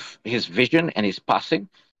terms of his vision and his passing,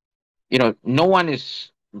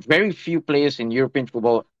 very few players in European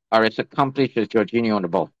football are as accomplished as Jorginho on the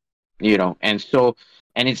ball,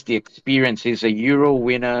 and it's the experience. He's a Euro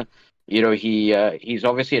winner. He's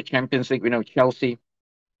obviously a Champions League winner with Chelsea,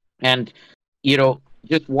 and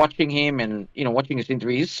just watching him and watching his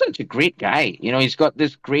interview, he's such a great guy. He's got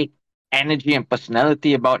this great energy and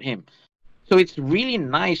personality about him. So it's really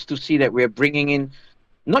nice to see that we're bringing in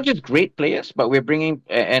not just great players, but we're bringing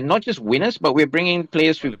and not just winners, but we're bringing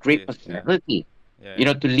players with great personality.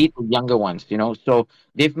 To lead the younger ones. So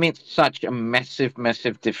they've made such a massive,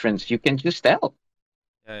 massive difference. You can just tell.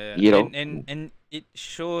 And it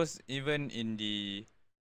shows even in the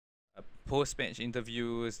post-match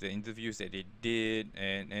interviews, the interviews that they did,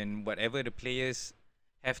 and whatever the players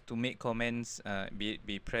have to make comments, be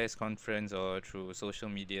it press conference or through social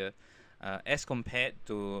media, as compared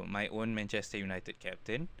to my own Manchester United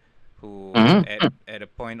captain, who at a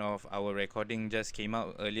point of our recording just came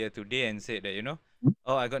out earlier today and said that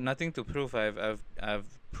oh, I got nothing to prove.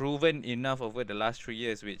 I've proven enough over the last 3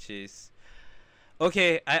 years, which is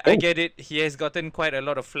okay. I get it. He has gotten quite a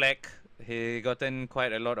lot of flack. He gotten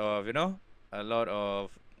quite a lot of a lot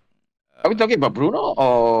of. Are we talking about Bruno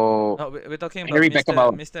or? No, we're talking Harry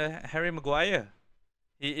about Mr. Harry Maguire.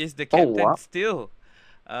 He is the captain still.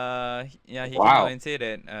 He came out and said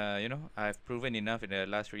that I've proven enough in the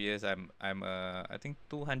last 3 years. I'm I think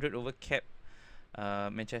 200 over cap.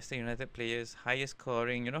 Manchester United players, highest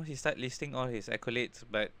scoring. He start listing all his accolades,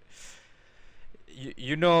 but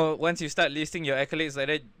once you start listing your accolades like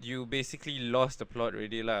that, you basically lost the plot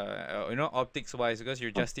already lah. Optics wise, because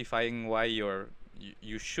you're justifying why you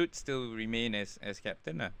should still remain as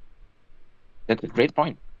captain lah. That's a great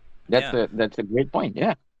point. That's a great point.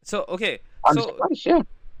 Yeah. So okay.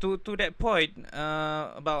 To that point,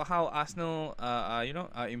 about how Arsenal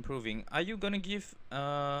are improving, are you gonna give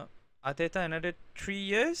Arteta another 3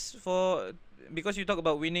 years because you talk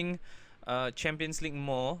about winning Champions League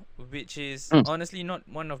more, which is honestly not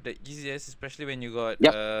one of the easiest, especially when you got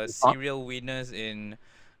serial winners in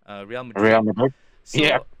Real Madrid.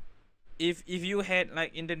 So if you had,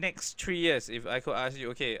 like, in the next 3 years, if I could ask you,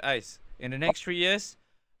 okay, Ais, in the next 3 years,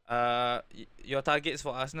 your targets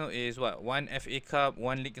for Arsenal is what? 1 FA Cup,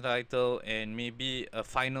 1 league title, and maybe a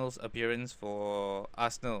finals appearance for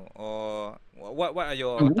Arsenal. Or what are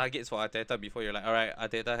your targets for Arteta before you're like, all right,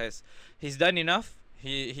 Arteta he's done enough.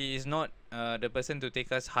 He is not the person to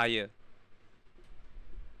take us higher.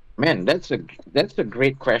 Man, that's a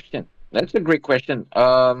great question. That's a great question.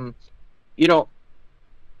 You know,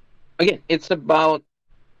 again, it's about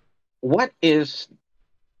what is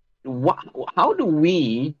what how do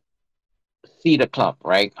we see the club,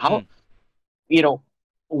 right? Mm. You know,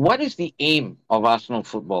 what is the aim of Arsenal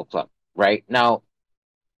Football Club, right? Now,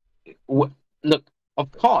 w- look,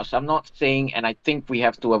 of course, I'm not saying, and I think we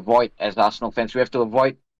have to avoid, as Arsenal fans, we have to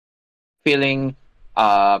avoid feeling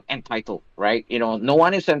entitled, right? No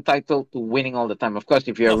one is entitled to winning all the time. Of course,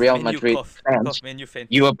 if you're a Cough, Real Man U, Madrid cough, fans, cough, Man U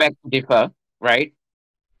you fans. are back to differ, right?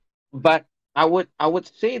 But I would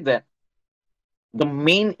say that the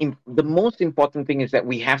most important thing is that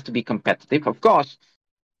we have to be competitive. Of course,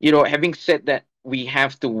 having said that, we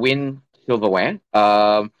have to win silverware.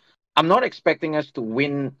 I'm not expecting us to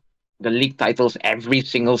win the league titles every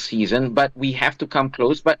single season, but we have to come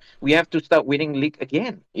close. But we have to start winning league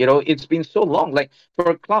again. It's been so long. Like for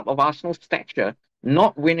a club of Arsenal's stature,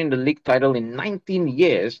 not winning the league title in 19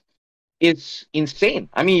 years is insane.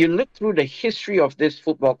 I mean, you look through the history of this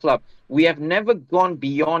football club, we have never gone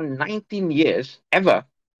beyond 19 years ever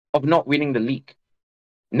of not winning the league.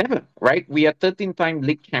 Never, right? We are 13-time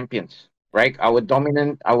league champions, right? Our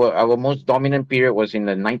most dominant period was in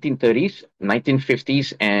the 1930s,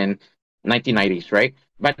 1950s, and 1990s, right?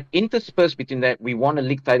 But interspersed between that, we won a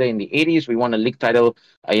league title in the 80s. We won a league title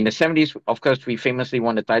in the 70s. Of course, we famously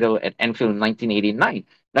won the title at Anfield in 1989.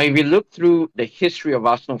 Now, if you look through the history of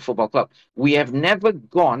Arsenal Football Club, we have never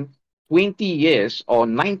gone 20 years or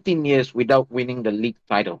 19 years without winning the league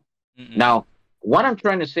title. Mm-mm. Now, what I'm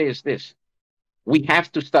trying to say is this: we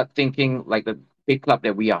have to start thinking like the big club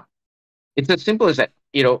that we are. It's as simple as that.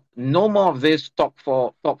 No more of this top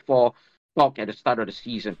four talk at the start of the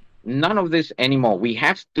season. None of this anymore. We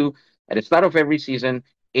have to, at the start of every season,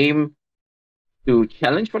 aim to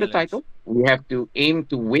challenge for the Challenge. title. We have to aim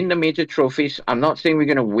to win the major trophies. I'm not saying we're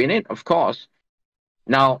going to win it, of course.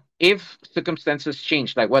 Now, if circumstances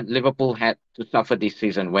change, like what Liverpool had to suffer this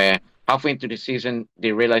season, where halfway into the season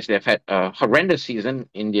they realized they've had a horrendous season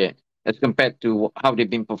in the as compared to how they've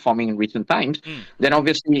been performing in recent times, Mm. then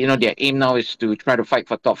obviously their aim now is to try to fight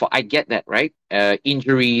for top four. I get that, right?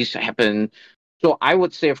 Injuries happen, so I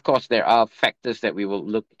would say, of course, there are factors that we will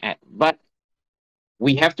look at, but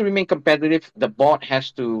we have to remain competitive. The board has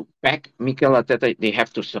to back Mikel Arteta. They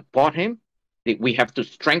have to support him. We have to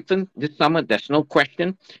strengthen this summer. There's no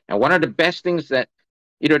question. And one of the best things that,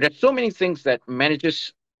 there's so many things that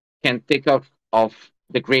managers can take out of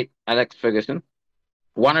the great Alex Ferguson.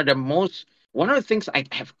 One of the most, one of the things I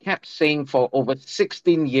have kept saying for over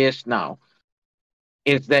 16 years now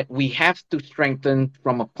is that we have to strengthen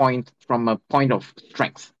from a point of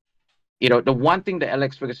strength. The one thing that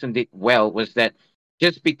Alex Ferguson did well was that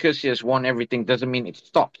just because he has won everything doesn't mean it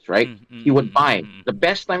stops, right? Mm, mm, He mm, would mm, buy. mm, mm. The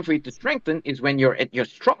best time for you to strengthen is when you're at your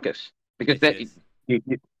strongest, because Yes,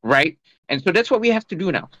 yes. right? And so that's what we have to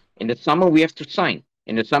do now. In the summer, we have to sign.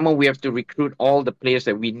 In the summer, we have to recruit all the players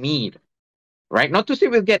that we need, right? Not to say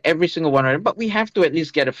we'll get every single one of them, but we have to at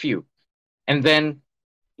least get a few. And then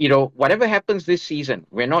whatever happens this season,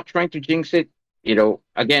 we're not trying to jinx it.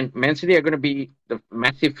 Again, Man City are going to be the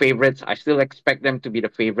massive favorites. I still expect them to be the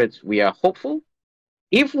favorites. We are hopeful.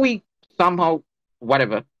 If we somehow,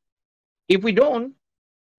 whatever, if we don't,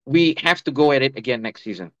 we have to go at it again next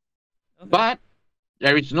season. Okay. But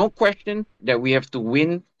there is no question that we have to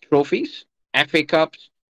win trophies, FA Cups.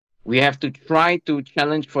 We have to try to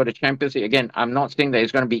challenge for the Champions League. Again, I'm not saying that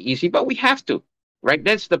it's going to be easy, but we have to, right?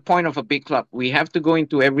 That's the point of a big club. We have to go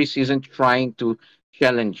into every season trying to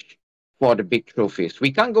challenge for the big trophies.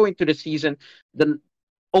 We can't go into the season the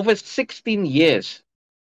over 16 years.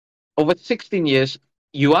 Over 16 years,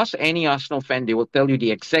 you ask any Arsenal fan, they will tell you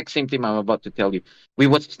the exact same thing I'm about to tell you. We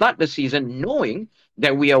would start the season knowing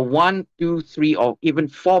that we are one, two, three, or even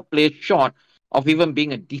four players short of even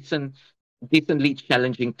being a decently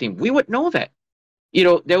challenging team. We would know that.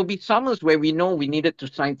 There will be summers where we know we needed to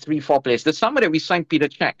sign three, four players. The summer that we signed Peter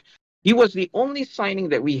Cech, he was the only signing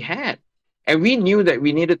that we had. And we knew that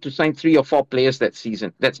we needed to sign three or four players that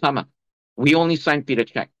season, that summer. We only signed Peter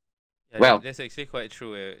Cech. Yeah, Well, that's actually quite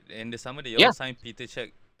true. In the summer, they all yeah, signed Peter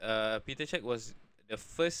Cech. Peter Cech was the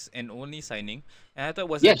first and only signing, and I thought it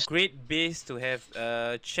was a yes, great base to have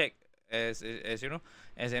Cech as you know,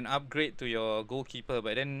 as an upgrade to your goalkeeper.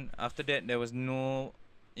 But then after that, there was no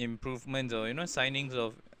improvements or signings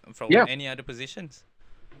of from yeah. any other positions.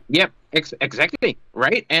 Yeah, exactly,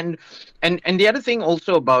 right. And the other thing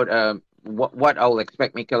also about what I'll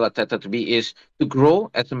expect Mikel Arteta to be is to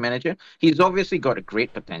grow as a manager. He's obviously got a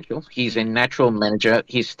great potential. He's a Mm. natural manager.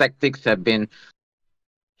 His tactics have been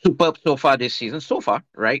superb so far this season. So far,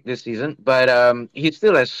 right, this season, but he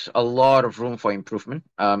still has a lot of room for improvement.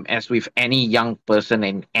 As with any young person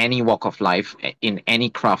in any walk of life, in any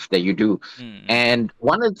craft that you do, Mm. and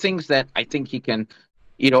one of the things that I think he can,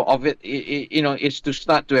 of it, is to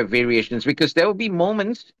start to have variations, because there will be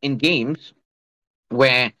moments in games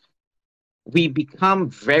where we become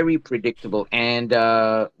very predictable, and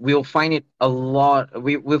we'll find it a lot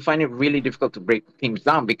we'll find it really difficult to break things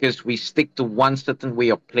down because we stick to one certain way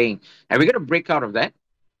of playing, and we're going to break out of that.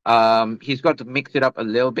 He's got to mix it up a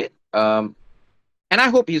little bit, and I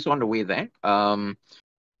hope he's on the way there.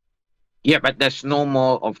 Yeah, but there's no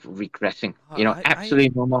more of regressing, Uh, I,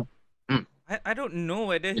 absolutely no more. Mm, I don't know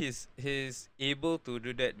whether he's able to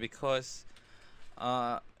do that because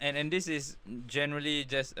and this is generally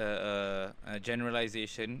just a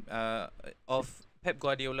generalization of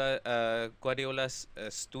Guardiola's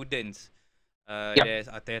students. yeah, There's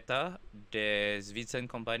Arteta, there's Vincent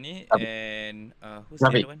Kompany, Xavi, and who's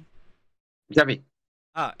the Xavi, other one? Xavi.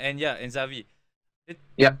 And yeah, and Xavi. The,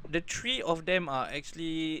 Yeah, the three of them are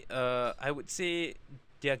actually, I would say,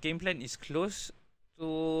 their game plan is close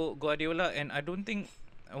to Guardiola, and I don't think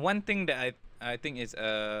one thing that I think is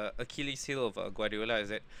Achilles heel of Guardiola is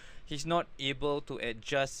that he's not able to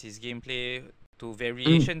adjust his gameplay to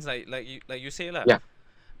mm, variations like you say lah, yeah,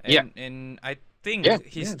 yeah, and I yeah, think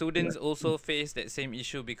his yeah, yeah. students also face that same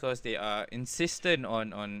issue because they are insistent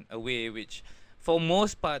on a way which for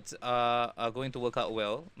most parts are going to work out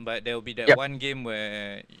well, but there will be that Yeah, one game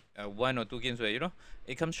where 1 or 2 games where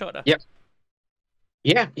it comes short. yeah.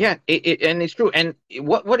 Yeah, yeah, and it's true. And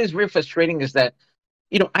what is very frustrating is that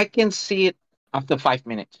I can see it after 5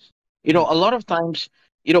 minutes. Mm. A lot of times,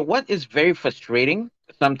 what is very frustrating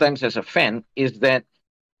sometimes as a fan is that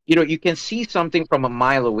you can see something from a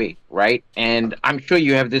mile away, right? And I'm sure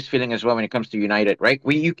you have this feeling as well when it comes to United, right?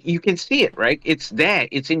 You can see it, right? It's there,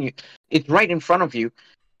 it's in you, it's right in front of you,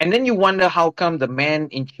 and then you wonder how come the man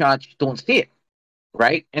in charge don't see it,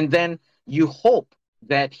 right? And then you hope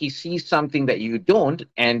that he sees something that you don't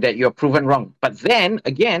and that you're proven wrong. But then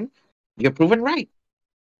again, you're proven right.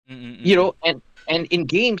 Mm, mm, You mm, mm. know, and in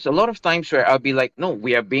games, a lot of times where I'll be like, no,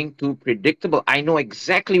 we are being too predictable. I know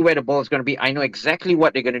exactly where the ball is going to be. I know exactly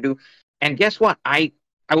what they're going to do. And guess what? I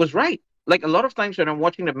was right. Like a lot of times when I'm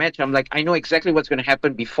watching the match, I'm like, I know exactly what's going to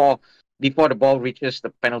happen before the ball reaches the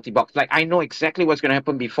penalty box. Like I know exactly what's going to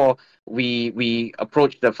happen before we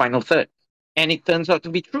approach the final third. And it turns out to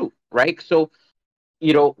be true, right? So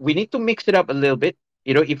we need to mix it up a little bit.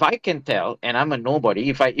 If I can tell, and I'm a nobody,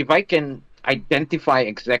 if I can identify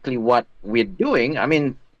exactly what we're doing, I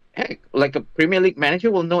mean, heck, like a Premier League manager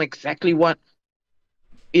will know exactly what,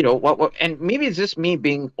 and maybe it's just me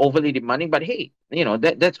being overly demanding, but hey,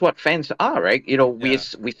 that's what fans are, right? We Yeah.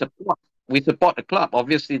 s- we support the club,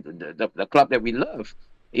 obviously the club that we love,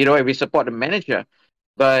 and we support the manager,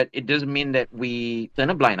 but it doesn't mean that we turn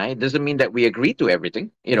a blind eye. It doesn't mean that we agree to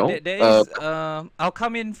everything. There is I'll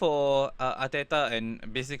come in for Arteta and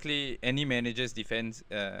basically any manager's defense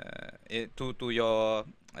to your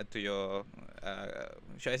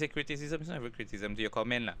should I say criticism? It's not even criticism, to your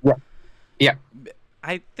comment lah. Yeah, yeah,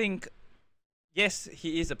 I think yes,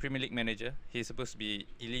 he is a Premier League manager. He's supposed to be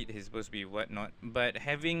elite. He's supposed to be whatnot. But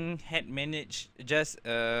having had managed just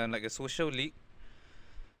like a social league,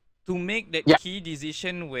 to make that yeah. key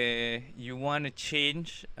decision where you want to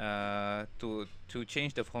change to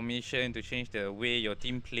change the formation, to change the way your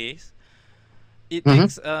team plays, it Mm-hmm.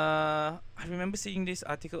 takes I remember seeing this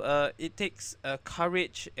article, it takes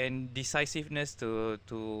courage and decisiveness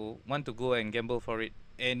to want to go and gamble for it,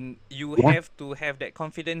 and you Yeah. have to have that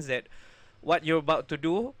confidence that what you're about to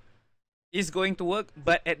do is going to work,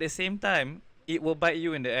 but at the same time, it will bite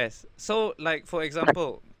you in the ass. So, like for Right.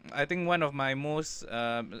 example, I think one of my most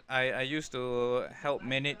I used to help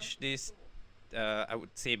manage this. I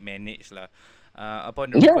would say manage lah.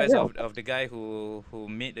 Upon the Yeah, request yeah. of the guy who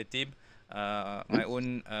made the team, my Mm.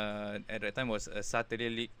 own at that time was a Saturday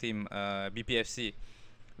League team, BPFC.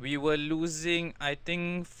 We were losing, I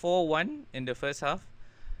think 4-1 in the first half,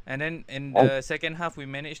 and then in Oh, the second half we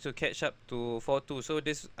managed to catch up to 4-2. So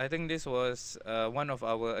I think this was one of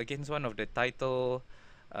our against one of the title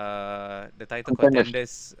contenders.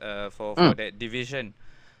 contenders for Mm. that division.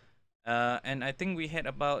 And I think we had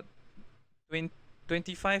about 20,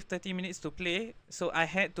 25 30 minutes to play, so I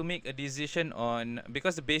had to make a decision on,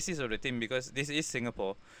 because the basis of the team, because this is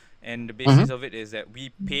Singapore and the Mm-hmm. basis of it is that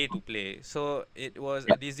we pay to play, so it was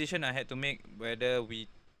a Yeah. decision I had to make whether we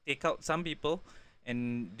take out some people,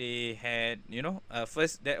 and they had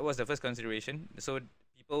first, that was the first consideration. So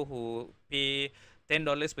people who pay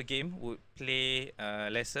 $10 per game would play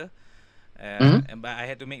lesser, Mm-hmm. and but I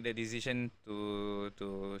had to make the decision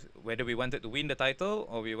to whether we wanted to win the title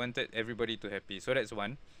or we wanted everybody to happy. So that's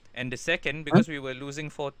one. And the second, because we were losing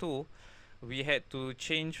 4-2, we had to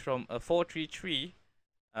change from a 4-3-3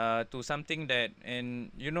 to something that,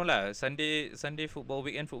 and you know lah, Sunday football,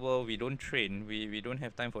 weekend football, we don't train. We don't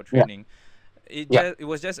have time for Yeah. training. Yeah. It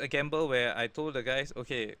was just a gamble where I told the guys,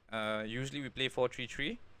 okay, usually we play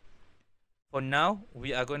 4-3-3. For now,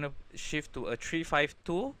 we are gonna shift to a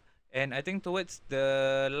 3-5-2, and I think towards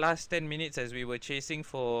the last 10 minutes, as we were chasing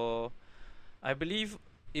for, I believe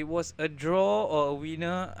it was a draw or a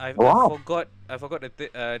winner. Wow. I forgot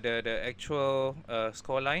the actual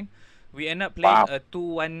score line. We end up playing Wow. a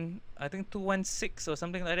 2-1, I think 2-1-6 or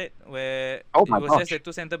something like that, where Oh it my was just gosh. a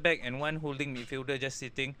two centre back and one holding midfielder just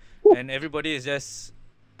sitting, Woo. and everybody is just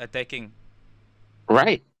attacking.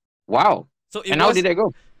 Right. Wow. So it And how did was, that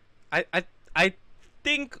go? I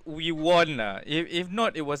think we won lah. If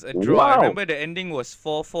not, it was a draw. I Wow. remember the ending was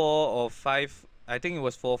 4-4 or 5. I think it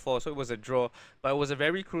was 4-4, so it was a draw. But it was a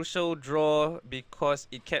very crucial draw because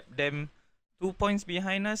it kept them 2 points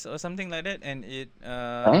behind us or something like that, and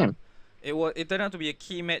Damn. it turned out to be a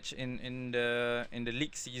key match in the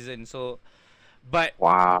league season. So, but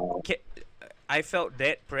Wow. I felt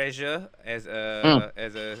that pressure as Mm.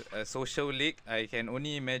 a social league. I can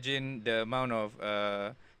only imagine the amount of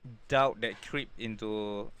doubt that creep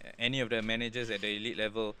into any of the managers at the elite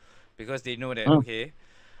level, because they know that, Mm. okay,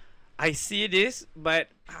 I see this, but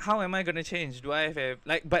how am I gonna change? Do I have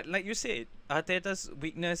but like you said, Arteta's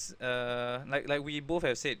weakness, like we both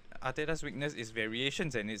have said, Arteta's weakness is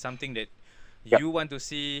variations, and it's something that Yep. you want to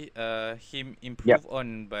see him Yep. improve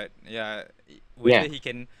on. But yeah, Yeah. whether he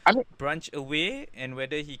can I mean, branch away and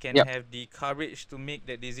whether he can yep. have the courage to make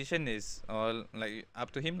that decision is all like up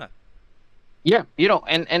to him lah. Yeah.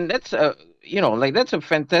 And that's like that's a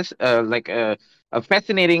fantastic, like a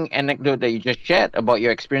fascinating anecdote that you just shared about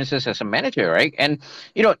your experiences as a manager, right? And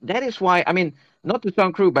that is why, I mean, not to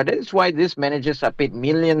sound crude, but that is why these managers are paid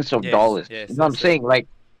millions of Yes, dollars. yes, You know what I'm that's right. saying? Like,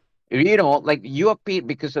 like you are paid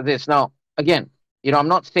because of this. Now, again, I'm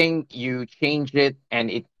not saying you change it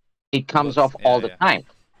and it comes Works. off all Yeah, the yeah. time,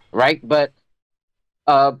 right? But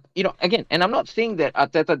again, and I'm not saying that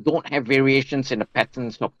Arteta don't have variations in the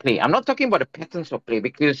patterns of play. I'm not talking about the patterns of play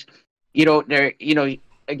because, there,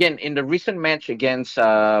 again, in the recent match against,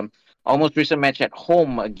 almost recent match at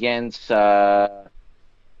home against,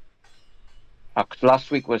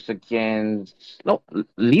 last week was against, no,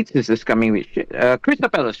 Leeds is this coming week. Crystal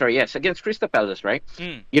Palace, sorry, yes, against Crystal Palace, right?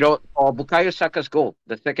 Mm. Or Bukayo Saka's goal,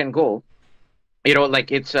 the second goal,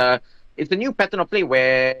 like it's a new pattern of play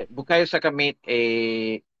where Bukayo Saka made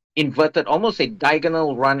a inverted, almost a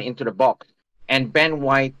diagonal run into the box, and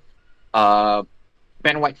uh,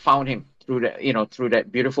 Ben White found him through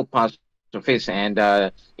that beautiful pass of his, and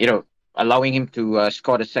allowing him to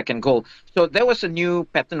score the second goal. So there was a new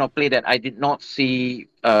pattern of play that I did not see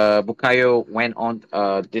Bukayo went on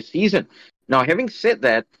this season. Now, having said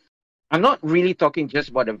that, I'm not really talking just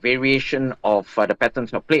about the variation of the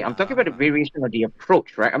patterns of play. I'm talking about the Ah. variation of the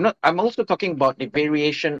approach, right? I'm also talking about the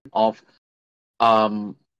variation of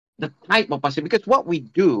um the type of passing, because what we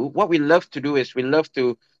love to do is we love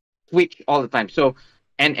to switch all the time. So,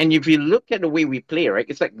 and if you look at the way we play, right,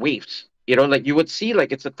 it's like waves. Like you would see,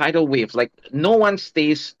 like it's a tidal wave. Like no one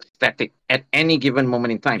stays static at any given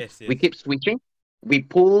moment in time. Yes, We yes. keep switching, we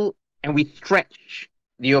pull, and we stretch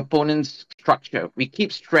the opponent's structure. We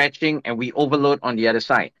keep stretching and we overload on the other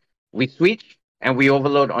side. We switch and we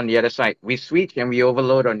overload on the other side. We switch and we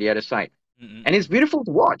overload on the other side. And it's Mm-mm-mm. beautiful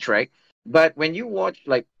to watch, right? But when you watch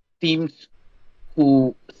like teams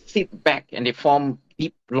who sit back and they form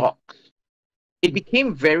deep blocks, it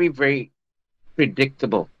became very, very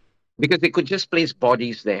predictable because they could just place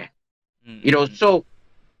bodies there. Mm-mm-mm. So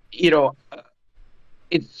you know, uh,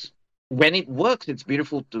 it's when it works, it's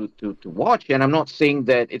beautiful to watch. And I'm not saying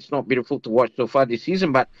that it's not beautiful to watch so far this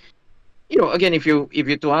season, but again, if you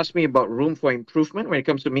to ask me about room for improvement when it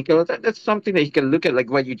comes to Mikel, that's something that he can look at, like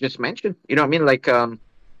what you just mentioned. You know what I mean? Like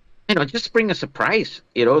just bring a surprise.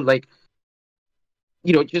 Like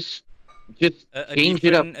just A change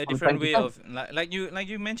it up different from time to way time. of, like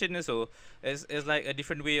you mentioned also, is like a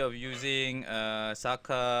different way of using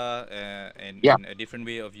Saka, Yeah. and a different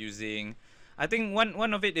way of using. I think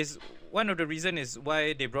one of it is, one of the reason is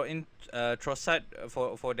why they brought in Trossard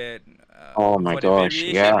for that Oh my for the gosh.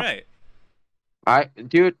 variation, Yeah. right? I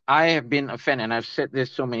have been a fan, and I've said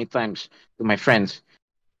this so many times to my friends.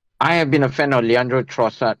 I have been a fan of Leandro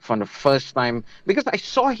Trossard from the first time because I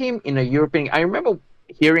saw him in a European. I remember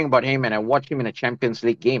hearing about him, and I watched him in a Champions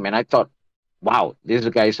League game, and I thought, "Wow, this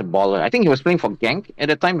guy is a baller." I think he was playing for Genk at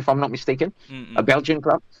the time, if I'm not mistaken, a Mm-mm. Belgian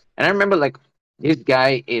club. And I remember like this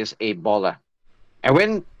guy is a baller.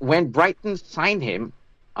 And when Brighton signed him,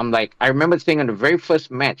 I'm like, I remember saying on the very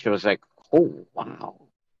first match, I was like, oh wow,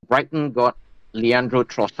 Brighton got Leandro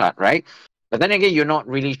Trossard, right? But then again, you're not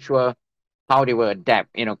really sure how they will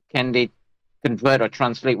adapt. Can they convert or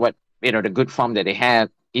translate what the good form that they had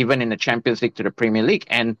even in the Champions League to the Premier League?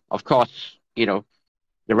 And of course, the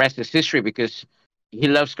rest is history because he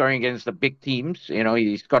loves scoring against the big teams.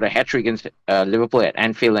 He's got a hat trick against Liverpool at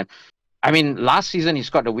Anfield, and I mean, last season he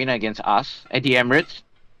scored the winner against us at the Emirates.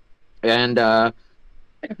 And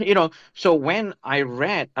so when I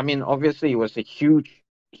read, I mean, obviously it was a huge,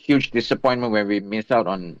 huge disappointment when we missed out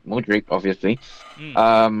on Modric, obviously. Mm.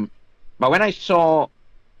 Um, but when I saw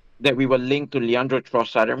that we were linked to Leandro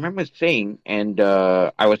Trossard, I remember saying, and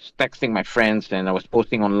I was texting my friends and I was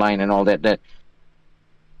posting online and all that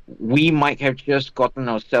we might have just gotten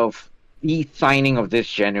ourselves the signing of this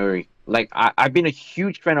January. Like I've been a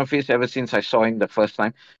huge fan of his ever since I saw him the first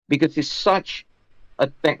time because he's such a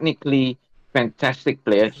technically fantastic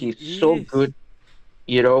player. He He's so is. good,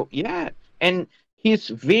 yeah. And his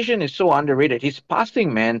vision is so underrated. His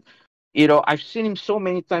passing, man, I've seen him so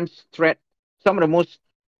many times thread some of the most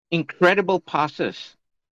incredible passes,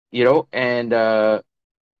 and I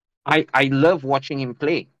love watching him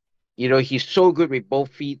play. He's so good with both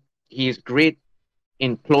feet. He's great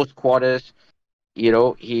in close quarters.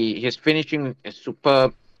 His finishing is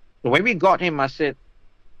superb. So when we got him, I said,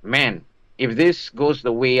 man, if this goes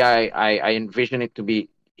the way I envision it to be,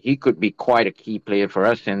 he could be quite a key player for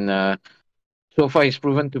us. And so far, he's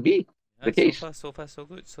proven to be the Yeah, so case. far, so far, so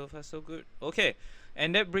good. So far, so good. Okay,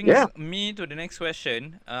 and that Yeah. brings me to the next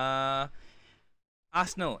question.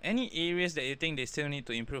 Arsenal, any areas that you think they still need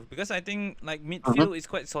to improve? Because I think like Uh-huh. midfield is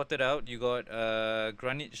quite sorted out. You got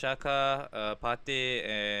Granit Xhaka, Partey,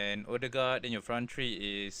 and Odegaard. Then your front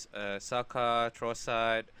three is Saka,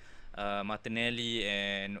 Trossard, Martinelli,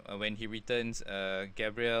 and when he returns,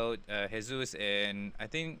 Gabriel, Jesus, and I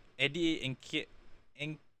think Eddie Okay.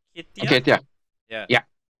 Nketiah. Yeah. Yeah, Yeah.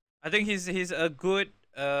 I think he's a good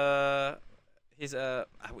he's a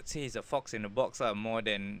I would say he's a fox in the box more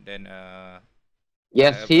than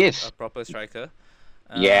Yes, he a is. proper striker.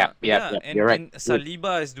 Yeah. Yeah. Yeah, Yeah. and You're right. and Good.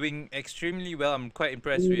 Saliba is doing extremely well. I'm quite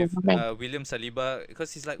impressed Oh, with man. William Saliba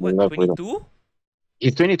because he's like what Love Widow. 22.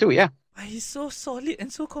 He's 22. Yeah. He's so solid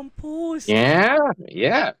and so composed. Yeah.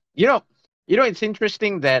 Yeah. It's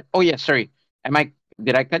interesting that. Oh, yeah. Sorry. Am I?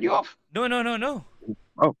 Did I cut you off? No, no, no, no.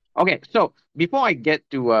 Oh, okay. So before I get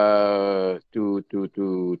to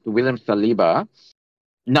William Saliba,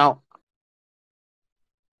 now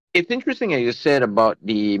it's interesting that you said about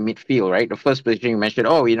the midfield, right? The first position you mentioned.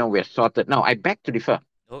 Oh, we're sorted. Now I beg to differ.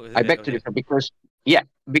 Oh, is I it beg to okay? differ because yeah,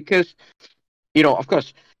 because of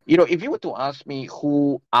course, if you were to ask me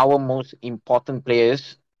who our most important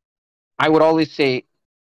players, I would always say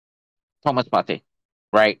Thomas Partey,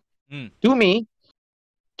 right? Mm. To me,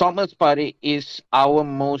 Thomas Partey is our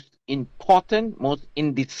most important, most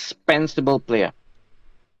indispensable player.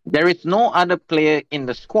 There is no other player in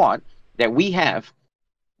the squad that we have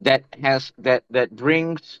that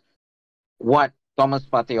brings what Thomas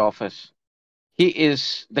Partey offers. He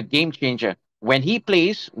is the game changer. When he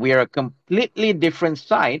plays, we are a completely different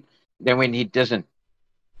side than when he doesn't.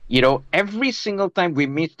 Every single time we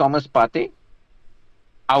meet Thomas Partey,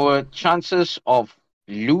 our chances of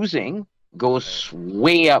losing Right. goes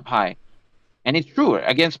way up high. And it's true.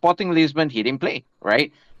 Against Sporting Lisbon, he didn't play,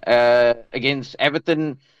 right? Against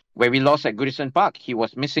Everton, where we lost at Goodison Park, he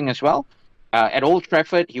was missing as well. At Old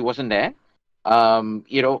Trafford, he wasn't there.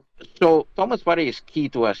 So Thomas Partey is key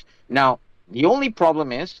to us. Now, the only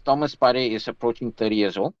problem is Thomas Partey is approaching 30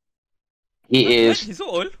 years old. He What? is, He's so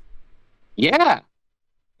old? yeah,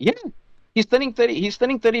 yeah. He's turning 30. He's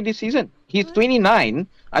turning 30 this season. He's What? 29.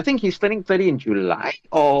 I think he's turning 30 in July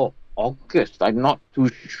or August. I'm not too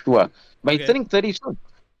sure. But he's Okay. turning 30 soon.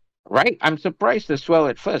 Right? I'm surprised as well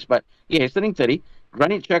at first, but yeah, he's turning 30.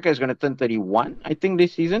 Granit Xhaka is going to turn 31, I think,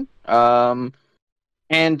 this season.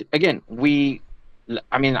 And again,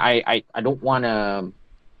 I mean, I don't want to,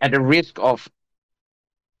 at the risk of,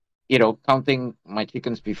 counting my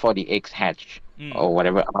chickens before the eggs hatch Mm. or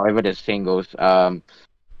whatever, however the saying goes.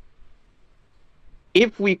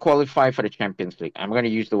 If we qualify for the Champions League, I'm going to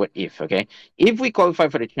use the word if, okay? If we qualify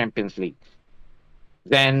for the Champions League,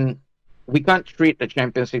 then we can't treat the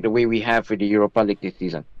Champions League the way we have with the Europa League this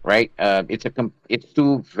season, right? It's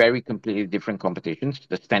two very completely different competitions.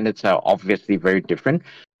 The standards are obviously very different,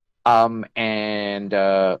 and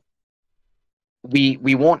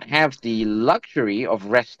we won't have the luxury of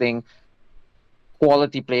resting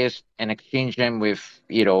quality players and exchange them with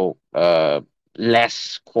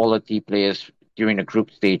less quality players during the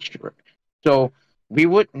group stage. So we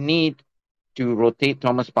would need to rotate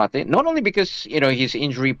Thomas Partey, not only because he's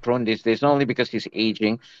injury prone these days, not only because he's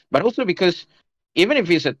aging, but also because even if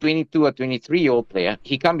he's a 22 or 23-year-old player,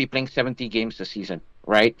 he can't be playing 70 games a season,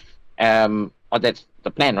 right? Or that's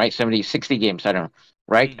the plan, right? 70, 60 games, I don't know,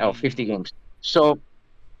 right? Or 50 Mm-mm-mm. games. So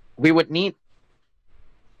we would need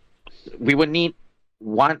we would need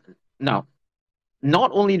one now.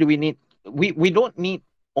 Not only do we don't need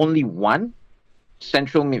only one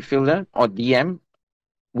central midfielder or DM.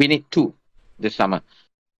 We need two this summer.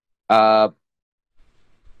 Uh,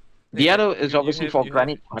 Wait, the but other is you obviously have for you have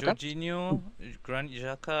Granit Xhaka. Jorginho, Granit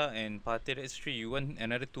Xhaka, and Partey. That's three. You want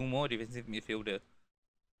another two more defensive midfielder?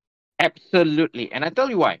 Absolutely, and I tell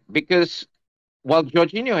you why. Because while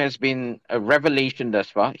Jorginho has been a revelation thus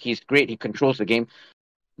far, he's great. He controls the game.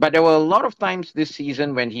 But there were a lot of times this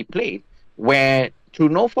season when he played where, through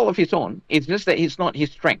no fault of his own, it's just that he's not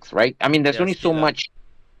his strength, right? I mean, there's Yeah, only so speed lah. much.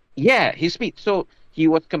 Yeah, his speed. So he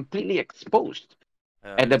was completely exposed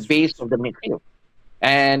at the That's true. base That's of the true. midfield.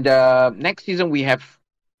 And next season, we have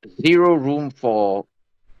zero room for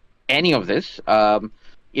any of this.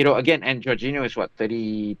 Again, and Jorginho is what,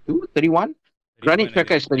 32, 31? Granit 31, I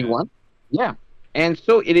Xhaka think. is Yeah. 31. Yeah. And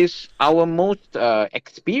so it is our most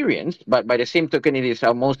experienced, but by the same token, it is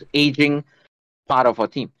our most aging part of our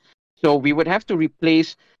team. So we would have to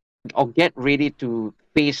replace or get ready to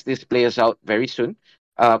phase these players out very soon.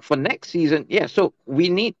 For next season, yeah, so we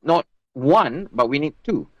need not one, but we need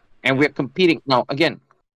two. And Yeah. we're competing. Now, again,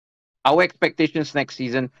 our expectations next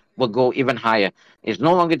season will go even higher. It's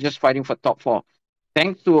no longer just fighting for top four.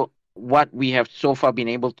 Thanks to what we have so far been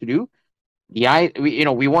able to do,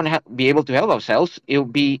 we won't be able to help ourselves.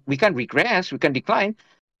 We can't regress, we can't decline.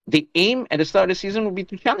 The aim at the start of the season will be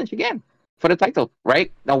to challenge again for the title,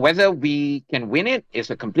 right? Now, whether we can win it is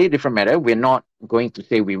a completely different matter. We're not going to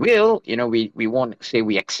say we will, we won't say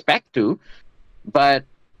we expect to, but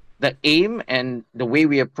the aim and the way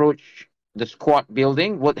we approach the squad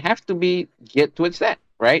building would have to be geared towards that,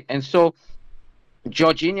 right? And so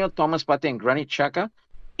Jorginho, Thomas Partey, and Granit Xhaka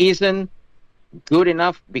isn't good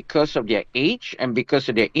enough because of their age and because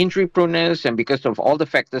of their injury proneness and because of all the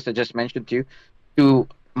factors I just mentioned to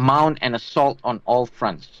mount an assault on all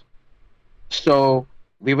fronts. So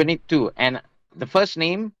we will need two. And the first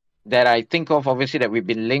name that I think of, obviously, that we've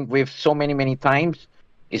been linked with so many, many times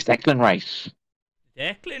is Declan Rice.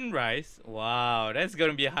 Declan Rice. Wow, that's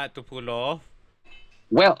gonna be hard to pull off.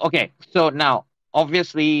 Well, okay. So now,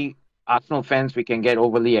 obviously, Arsenal fans, we can get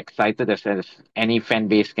overly excited as any fan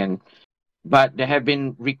base can. But there have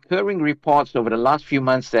been recurring reports over the last few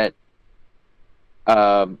months that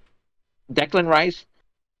um, Declan Rice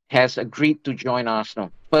has agreed to join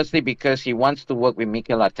Arsenal. Firstly, because he wants to work with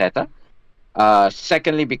Mikel Arteta.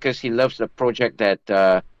 Secondly, because he loves the project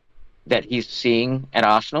that he's seeing at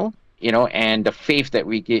Arsenal, and the faith that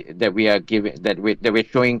we are giving that we're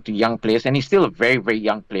showing to young players. And he's still a very, very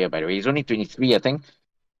young player, by the way. He's only 23, I think.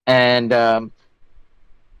 And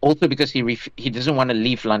also because he doesn't want to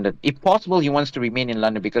leave London. If possible, he wants to remain in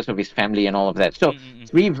London because of his family and all of that. So Mm-mm-mm.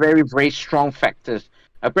 three very, very strong factors.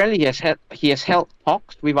 Apparently, he has held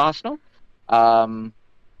talks with Arsenal, um,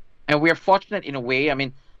 and we are fortunate in a way. I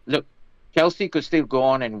mean, look, Chelsea could still go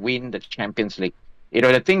on and win the Champions League.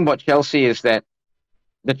 The thing about Chelsea is that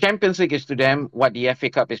the Champions League is to them what the FA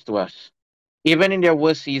Cup is to us. Even in their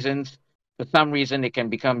worst seasons, for some reason, they can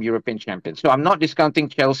become European champions. So I'm not discounting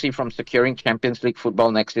Chelsea from securing Champions League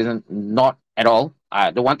football next season. Not at all.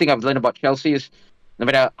 The one thing I've learned about Chelsea is no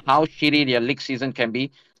matter how shitty their league season can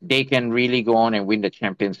be, they can really go on and win the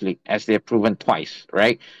Champions League, as they've proven twice,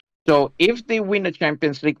 right? So if they win the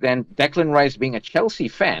Champions League, then Declan Rice, being a Chelsea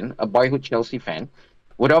fan, a boyhood Chelsea fan,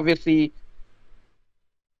 would obviously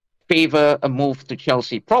favor a move to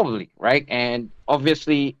Chelsea, probably, right? And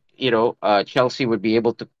obviously, Chelsea would be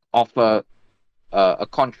able to offer a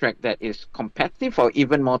contract that is competitive or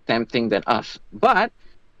even more tempting than us. But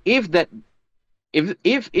if that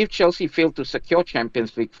if Chelsea fail to secure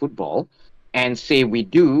Champions League football, and say we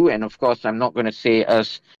do, and of course I'm not going to say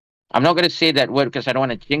that word because I don't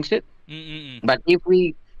want to jinx it. Mm-mm-mm. But if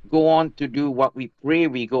we go on to do what we pray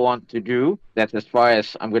we go on to do, that's as far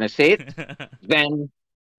as I'm going to say it.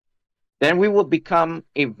 Then we will become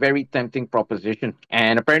a very tempting proposition.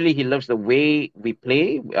 And apparently, he loves the way we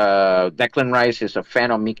play. Declan Rice is a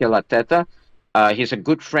fan of Mikel Arteta. He's a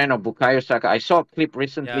good friend of Bukayo Saka. I saw a clip Yeah,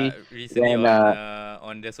 recently recently when,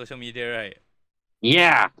 on the social media, right?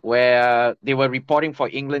 yeah, where they were reporting for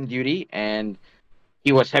England duty, and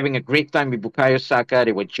he was having a great time with Bukayo Saka.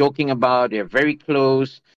 They were joking about. They're very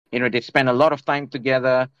close. They spend a lot of time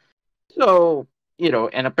together. So,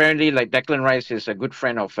 and apparently like Declan Rice is a good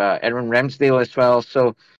friend of Aaron Ramsdale as well.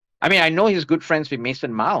 So, I mean, I know he's good friends with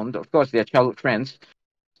Mason Mount. Of course, they're childhood friends.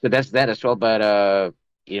 So that's that as well. But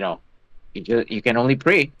you know, you can only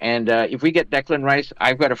pray. And if we get Declan Rice,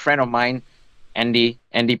 I've got a friend of mine, Andy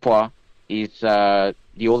Poa. He's the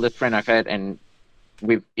oldest friend I've had, and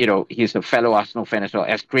he's a fellow Arsenal fan as well,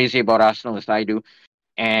 as crazy about Arsenal as I do.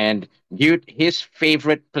 And dude, his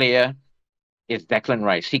favorite player is Declan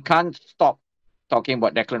Rice. He can't stop talking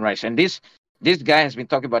about Declan Rice. And this guy has been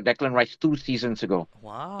talking about Declan Rice 2 seasons ago.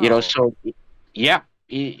 Wow. So yeah,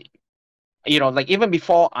 like even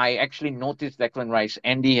before I actually noticed Declan Rice,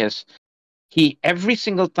 Andy has he every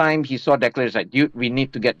single time he saw Declan, he's like, dude, we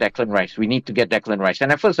need to get Declan Rice. We need to get Declan Rice.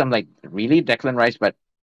 And at first I'm like, really, Declan Rice? But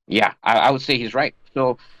yeah, I would say he's right.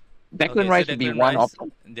 So Declan Okay, so Rice would be Declan one Rice,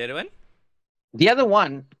 option. the other one? The other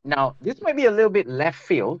one, now this might be a little bit left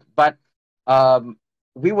field, but um,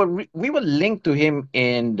 we were linked to him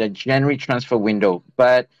in the January transfer window,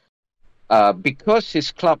 but because his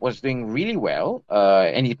club was doing really well,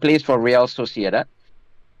 and he plays for Real Sociedad,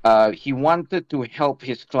 he wanted to help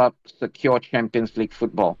his club secure Champions League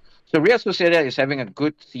football. So Real Sociedad is having a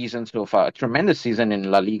good season so far, a tremendous season in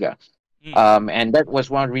La Liga. Mm. And that was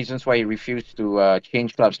one of the reasons why he refused to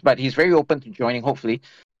change clubs. But he's very open to joining, hopefully.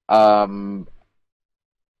 Um,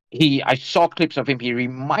 I saw clips of him. He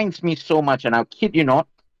reminds me so much, and I'll kid you not,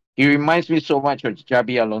 he reminds me so much of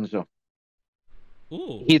Jabi Alonso.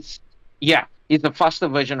 Ooh. He's a faster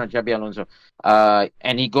version of Jabi Alonso.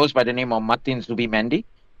 And he goes by the name of Martin Zubimendi.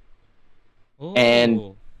 And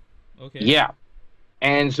Oh. Okay. yeah,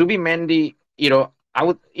 and Zubimendi, a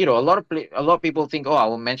lot of people think, oh, I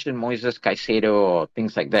will mention Moises Caicedo or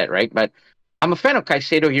things like that, right? But I'm a fan of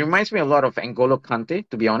Caicedo. He reminds me a lot of N'Golo Kante,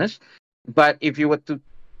 to be honest. But if you were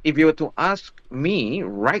to ask me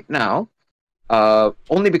right now,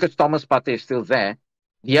 only because Thomas Partey is still there,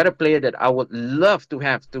 the other player that I would love to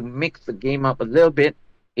have to mix the game up a little bit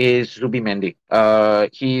is Zubimendi.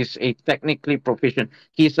 He's a technically proficient.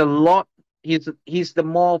 He's the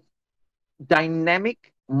more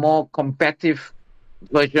dynamic, more competitive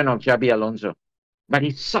version of Jabi Alonso. But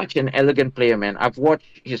he's such an elegant player, man. I've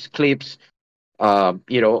watched his clips.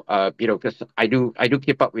 Because I do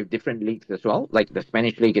keep up with different leagues as well, like the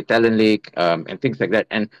Spanish league, Italian league, and things like that.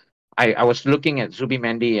 And I was looking at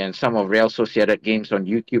Zubimendi and some of Real Sociedad games on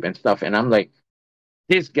YouTube and stuff, and I'm like,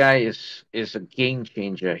 this guy is a game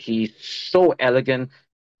changer. He's so elegant.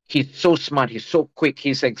 He's so smart. He's so quick.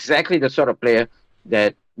 He's exactly the sort of player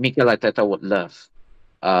that Mikel Arteta would love.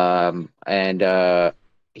 And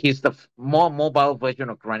he's the more mobile version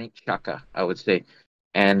of Granit Xhaka, I would say.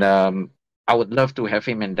 And I would love to have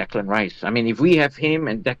him and Declan Rice. I mean, if we have him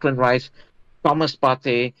and Declan Rice, Thomas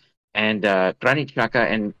Partey, and Granit Xhaka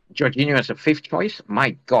and Jorginho as a fifth choice,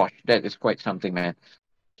 my gosh, that is quite something, man.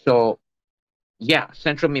 So yeah,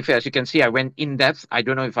 central midfield. As you can see, I went in depth. I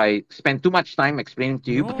don't know if I spent too much time explaining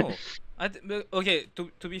to you, but No. Okay,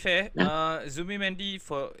 to be fair, yeah. Zubimendi,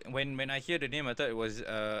 for when I hear the name, I thought it was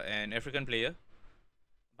an African player.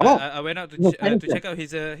 But Oh, I went out to no, thank to you. check out.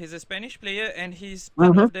 He's a Spanish player, and he's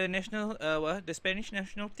part Mm-hmm. of the the Spanish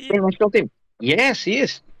national team. Spain national team. Yes, he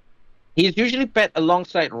is. He's usually paired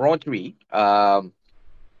alongside Rodri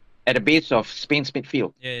at the base of Spain's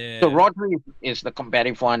midfield. Yeah, yeah, So yeah. Rodri is the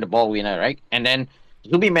combative one, the ball winner, right? And then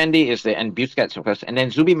Zubimendi is and Busquets, of course. And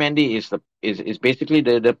then Zubimendi is basically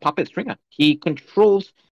the puppet stringer. He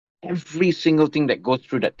controls every single thing that goes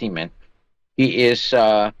through that team, man. He is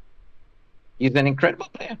he's an incredible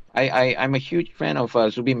player. I'm a huge fan of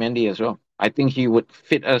Zubimendi as well. I think he would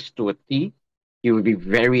fit us to a T. He would be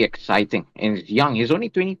very exciting, and he's young. He's only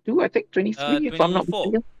 22, I think 23, if I'm not 24.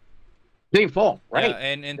 mistaken. 24, Yeah, right?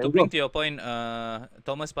 and There to you bring go. to your point,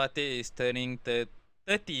 Thomas Partey is turning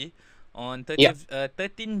 30 on Yeah,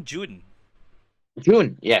 13 June.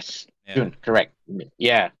 June. Yes, Yeah. June. Correct.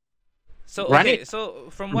 Yeah. So okay, Granit. so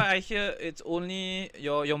from what I hear, it's only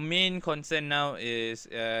your main concern now is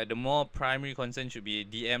the more primary concern should be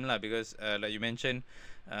DM lah, because like you mentioned,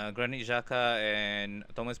 Granit Xhaka and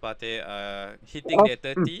Thomas Partey are hitting Oh, their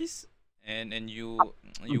thirties, and you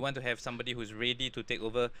want to have somebody who's ready to take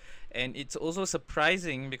over, and it's also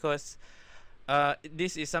surprising because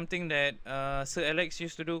this is something that Sir Alex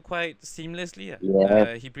used to do quite seamlessly.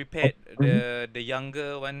 yeah. He prepared Mhm. the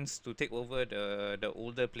younger ones to take over the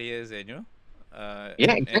older players, and Yeah,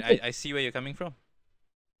 and exactly. I see where you're coming from.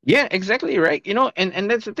 Yeah, exactly. Right. And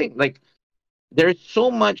that's the thing. Like, there's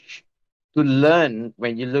so much to learn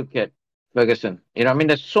when you look at Ferguson. I mean,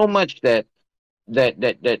 there's so much that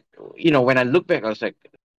when I look back, I was like,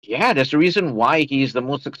 yeah, there's a reason why he's the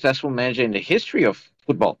most successful manager in the history of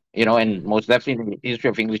football, and Mm. most definitely in the history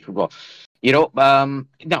of English football.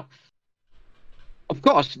 Now, of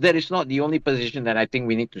course, that is not the only position that I think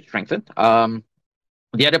we need to strengthen.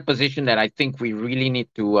 The other position that I think we really need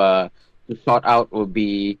to sort out will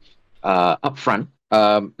be up front.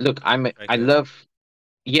 Look, I Striker. love.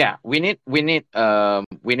 Yeah, we need a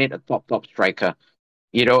top striker.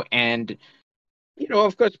 And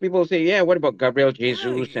of course, people say, yeah, what about Gabriel Yeah,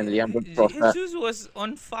 Jesus and Leandro Trossard? Jesus was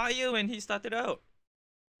on fire when he started out.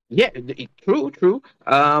 Yeah, true, true.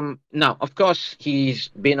 Now, of course, he's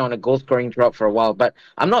been on a goal scoring drought for a while, but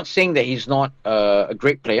I'm not saying that he's not a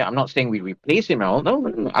great player. I'm not saying we replace him at all. No, no,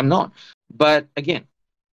 no, I'm not. But again,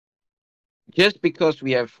 just because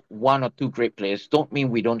we have one or two great players, don't mean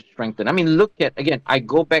we don't strengthen. I mean, look at again. I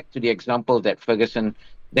go back to the example that Ferguson,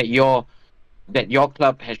 that your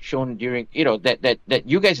club has shown during, that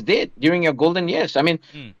you guys did during your golden years. I mean,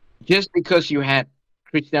 Mm, just because you had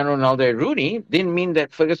Cristiano Ronaldo and Rooney didn't mean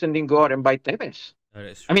that Ferguson didn't go out and buy Tevez.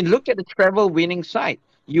 that's I true. mean, look at the treble winning side.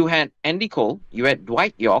 You had Andy Cole, you had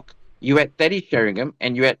Dwight York, you had Teddy Sheringham,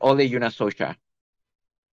 and you had Ole Gunnar Solskjaer.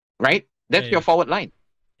 Right? Yeah, That's your yeah. forward line.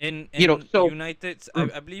 And So United's,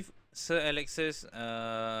 mm, I believe Sir Alex's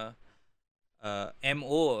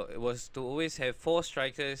MO was to always have four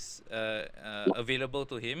strikers yeah, available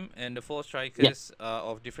to him, and the four yeah, strikers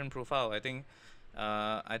of different profile. I think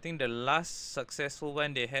the last successful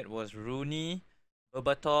one they had was Rooney,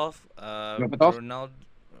 Berbatov, Berbatov, Ronaldo.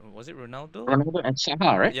 Was it Ronaldo? Ronaldo, and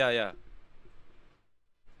Saha, right? Yeah, yeah.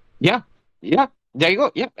 Yeah, yeah. There you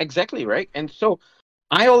go. Yeah, exactly right. And so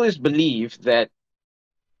I always believe that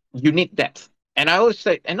you need depth. And I always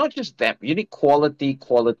say, and not just depth, you need quality,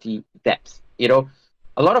 quality, depth.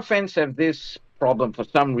 A lot of fans have this problem for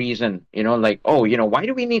some reason, like, oh, why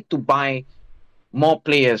do we need to buy more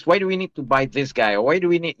players? Why do we need to buy this guy? Or why do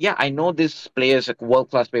we need, yeah, I know this player is a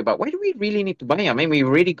world class player, but why do we really need to buy him? I mean, we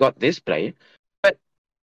already got this player. But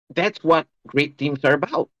that's what great teams are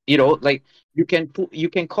about. Like you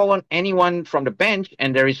can call on anyone from the bench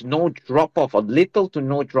and there is no drop off or little to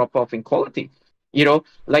no drop off in quality.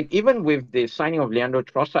 Like even with the signing of Leandro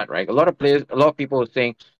Trossard, right? A lot of people are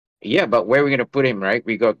saying, yeah, but where are we going to put him, right?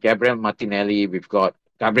 We got Gabriel Martinelli, we've got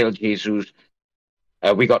Gabriel Jesus,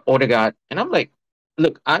 we got Odegaard, and I'm like,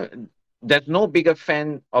 look, there's no bigger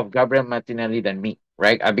fan of Gabriel Martinelli than me,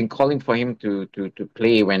 right? I've been calling for him to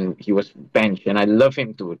play when he was benched, and I love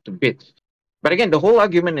him to bits. But again, the whole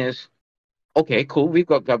argument is, okay, cool, we've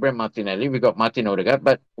got Gabriel Martinelli, we got Martin Odegaard,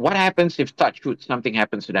 but what happens if touch wood something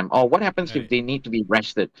happens to them, or what happens if Right. they need to be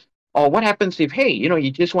rested, or what happens if, hey,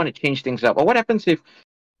 you just want to change things up, or what happens if,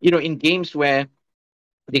 in games where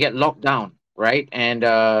they get locked down, right? And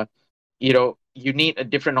you need a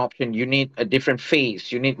different option, you need a different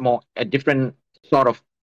phase, you need a different sort of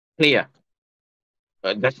player.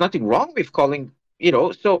 There's nothing wrong with calling,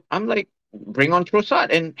 so I'm like, bring on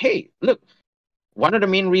Trossard. And hey, look, one of the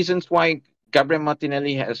main reasons why Gabriel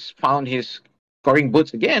Martinelli has found his scoring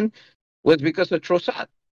boots again was because of Trossard.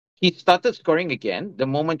 He started scoring again the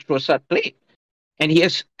moment Trossard played, and he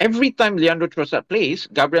has, every time Leandro Trossard plays,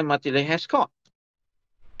 Gabriel Martinelli has scored.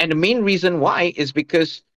 And the main reason why is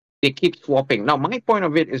because they keep swapping. Now, my point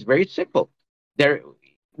of it is very simple. There,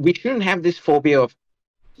 we shouldn't have this phobia of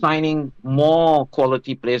signing more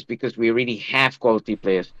quality players because we already have quality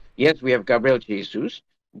players. Yes, we have Gabriel Jesus,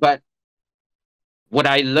 but would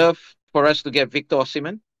I love for us to get Victor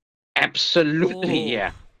Osimhen? Absolutely, Oh,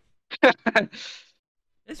 yeah.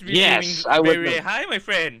 that's really aiming Yes, I would very, love. very high, my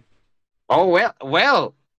friend. Oh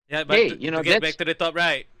well. Yeah, but Hey, to get back to the top,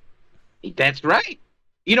 right? that's right.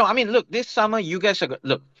 I mean, look, this summer you guys are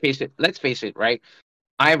look. Face it. Let's face it, right?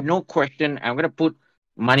 I have no question. I'm gonna put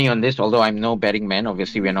money on this, although I'm no betting man.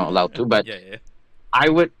 Obviously, we're not allowed to. But Yeah, yeah. I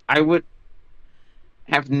would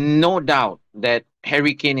have no doubt that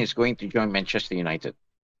Harry Kane is going to join Manchester United.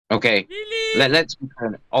 Okay, Really? let's.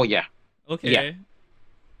 Oh yeah, yeah. Okay.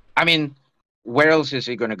 I mean, where else is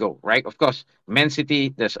he going to go, right? Of course, Man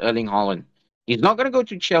City, there's Erling Haaland. He's not going to go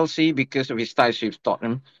to Chelsea because of his ties with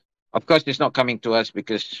Tottenham. Of course, he's not coming to us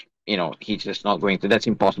because, he's just not going to. That's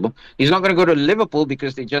impossible. He's not going to go to Liverpool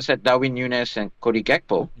because they just had Darwin Nunes and Cody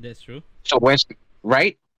Gakpo. That's true. So,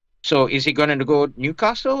 right? So, is he going to go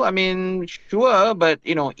Newcastle? I mean, sure, but,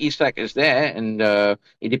 Isak is there, and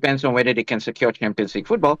it depends on whether they can secure Champions League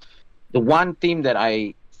football. The one team that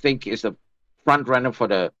I think is the front runner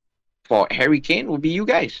for Harry Kane would be you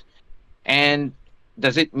guys. And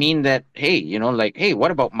does it mean that, hey, like, hey,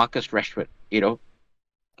 what about Marcus Rashford?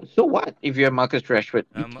 So what if you're Marcus Rashford?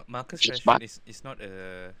 You can Marcus just buy, Rashford is not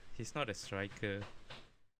a he's not a striker.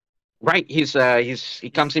 right? He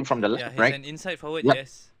He's comes in from the left, Yeah, he's right? an inside forward. Yep,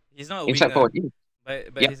 Yes, he's not a inside winger, forward. Yeah.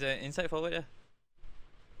 but Yep, he's an inside forward.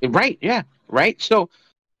 Yeah. right. Yeah, right. So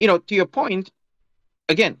to your point,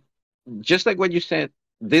 again, just like what you said,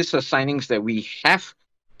 these are signings that we have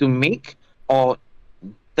to make, or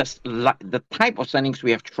the type of signings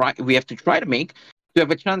we have to try to make to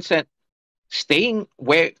have a chance at staying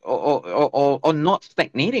where, or not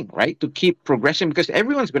stagnating, right? To keep progressing, because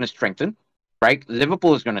everyone's going to strengthen, right?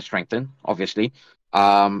 Liverpool is going to strengthen, obviously,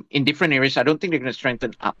 in different areas. I don't think they're going to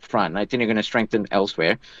strengthen up front. I think they're going to strengthen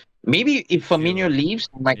elsewhere. Maybe if Firmino Midfield. leaves,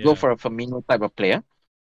 they might go Yeah. for a Firmino type of player.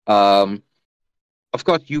 Um, of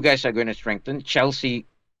course, you guys are going to strengthen Chelsea,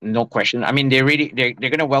 no question. I mean, they're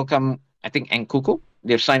going to welcome. I think Nkuku.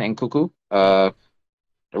 They've signed Nkuku. Mm.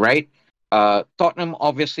 Right? Tottenham,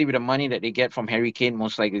 obviously, with the money that they get from Harry Kane,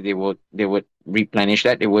 most likely they would replenish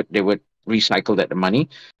that. They would recycle that the money.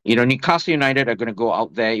 Newcastle United are going to go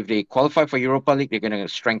out there. If they qualify for Europa League, they're going to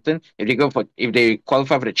strengthen. If they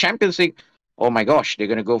qualify for the Champions League, oh my gosh, they're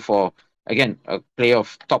going to go for, again, a player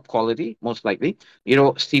of top quality, most likely.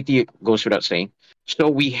 City goes without saying. So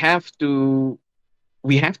we have to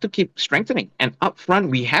keep strengthening, and up front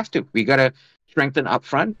we gotta strengthen up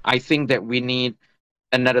front. I think that we need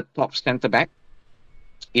another top centre back.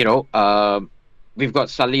 You know, we've got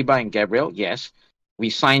Saliba and Gabriel. Yes, we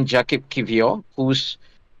signed Jakub Kivior, who's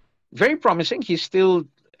very promising. He still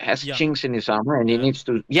has Young. chinks in his armor, and he Yeah. needs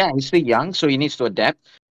to. Yeah, he's still young, so he needs to adapt.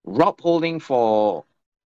 Rob Holding for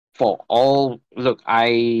all. Look,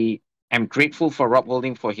 I am grateful for Rob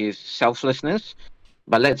Holding for his selflessness,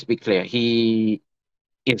 but let's be clear, he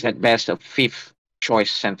is at best a fifth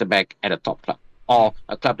choice centre back at a top club, Mm. or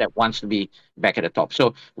a club that wants to be back at the top.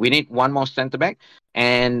 So we need one more centre back.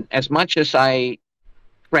 And as much as I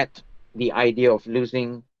fret the idea of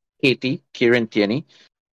losing Kieran Tierney,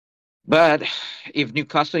 but if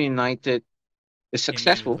Newcastle United is Came in with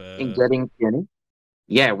successful in getting Tierney,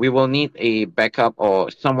 yeah, we will need a backup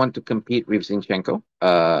or someone to compete with Zinchenko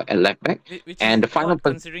at left back. which is And the final, odd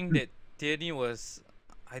considering that Tierney was,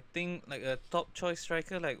 I think, like a top choice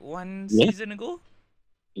striker like one yeah, season ago.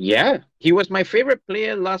 yeah, he was my favorite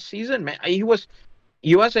player last season, man. He was.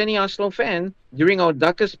 You ask any Arsenal fan during our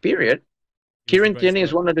darkest period, He was the Kieran bright Tierney is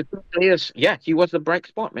spot. one of the two players. Yeah, he was the bright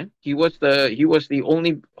spot, man. He was the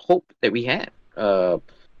only hope that we had.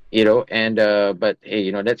 And but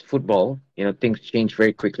hey, that's football. Things change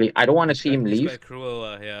very quickly. I don't want to see him He's leave. quite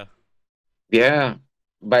cruel. Yeah. Yeah,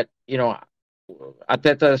 but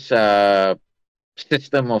Arteta's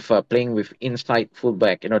system of playing with inside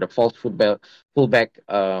fullback, the false fullback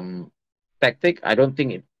tactic. I don't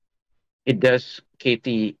think it does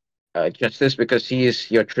KT justice, because he is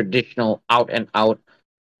your traditional out and out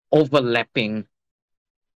overlapping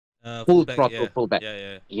full Fullback. throttle Yeah. fullback.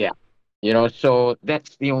 Yeah. Yeah. Yeah, so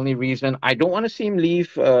that's the only reason. I don't want to see him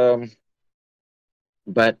leave.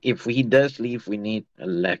 But if he does leave, we need a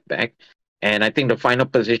left back, and I think the final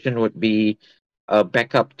position would be a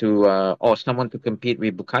backup to or someone to compete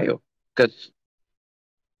with Bukayo, because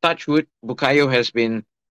Touchwood Bukayo has been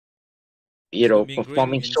Been growing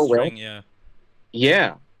performing in so well. strength. Yeah.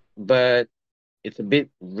 Yeah, but it's a bit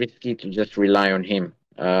risky to just rely on him.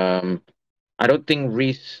 I don't think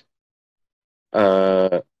Reese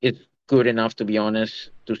is good enough, to be honest,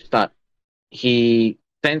 to start. He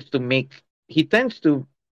tends to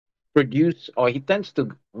produce, or he tends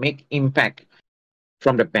to make impact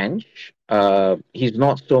from the bench. He's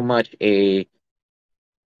not so much a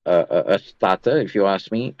starter, if you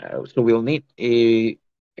ask me. So we'll need a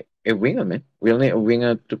winger, man. We'll need a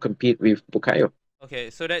winger to compete with Bukayo.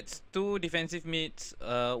 Okay, so that's two defensive mids,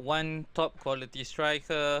 one top quality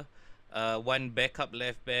striker, one backup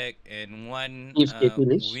left back, and one If KT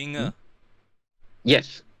list, winger.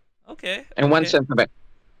 yes, Okay, and one okay. centre back.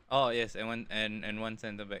 Oh yes, and one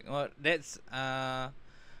centre back. Well, that's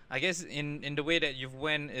I guess in the way that you've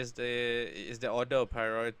went is the order of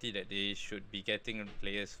priority that they should be getting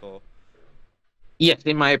players for. Yes,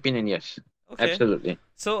 in my opinion, yes, Okay. absolutely.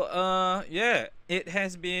 So yeah, it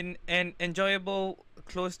has been an enjoyable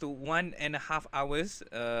close to 1.5 hours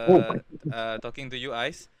Oh, my, talking to you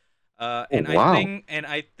guys. oh wow. And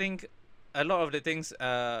I think a lot of the things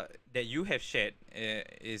that you have shared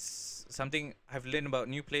is something I've learned about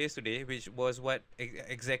new players today, which was what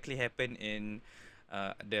exactly happened in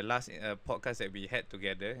the last podcast that we had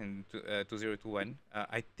together in 2021.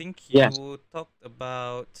 I think Yes. you talked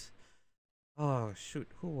about, oh shoot,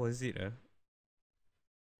 who was it?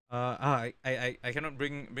 I cannot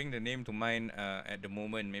bring the name to mind at the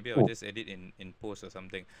moment. Maybe I'll Oh, just edit in post or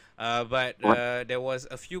something. But right. there was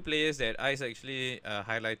a few players that Ice actually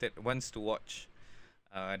highlighted once to watch.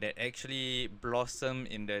 That actually blossomed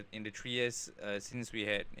in the 3 years since we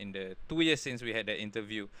had in the 2 years since we had that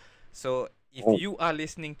interview. So if Oh, you are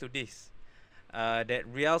listening to this, that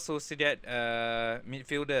Real Sociedad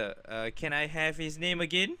midfielder. Can I have his name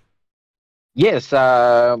again? Yes,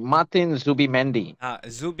 Martin Zubimendi.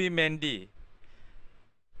 Zubimendi.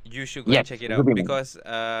 You should go and Yes, check it out Zubimendi. because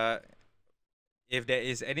if there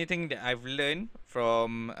is anything that I've learned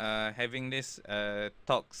from having this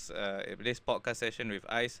this podcast session with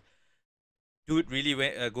Ice, dude really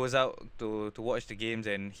goes out to watch the games,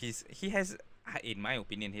 and he has, in my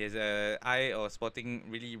opinion, he has a eye or spotting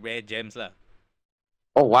really rare gems lah.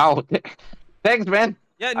 Oh wow! Thanks, man.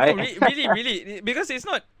 Yeah, no, I really, because it's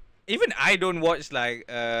not. Even I don't watch like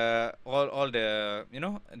all the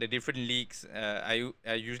the different leagues. I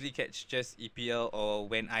usually catch just EPL or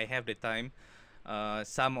when I have the time.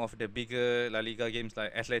 Some of the bigger La Liga games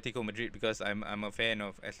like Atletico Madrid because I'm a fan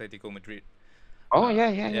of Atletico Madrid. Oh yeah,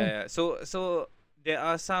 yeah, yeah. Yeah. So there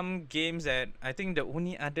are some games that I think the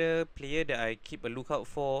only other player that I keep a lookout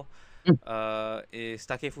for Mm. is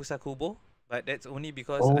Takefusa Kubo, but that's only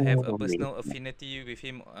because I have a Oh, personal affinity with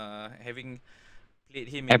him, having played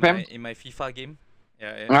him FM. in my FIFA game.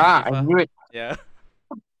 Yeah, in Ah, I FIFA. knew it. Yeah.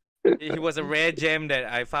 He was a rare gem that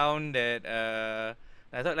I found that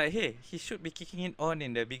I thought like, hey, he should be kicking it on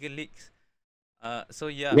in the bigger leagues. So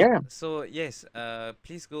yeah, Yeah. so yes,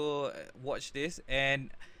 please go watch this.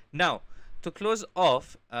 And now, to close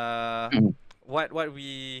off, Mm. what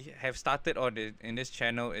we have started on in this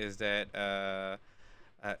channel is that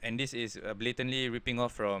and this is blatantly ripping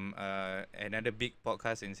off from another big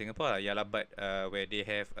podcast in Singapore, Yala But, where they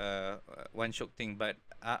have one shock thing. But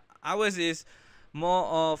ours is more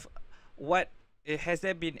of what has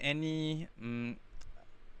there been any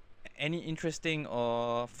interesting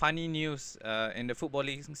or funny news in the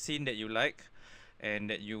footballing scene that you like and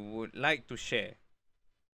that you would like to share?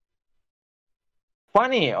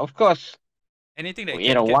 Funny, of course. Anything that One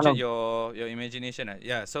captured of your imagination.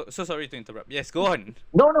 Yeah. So sorry to interrupt. Yes, go on.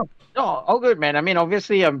 no, no, no. All good, man. I mean,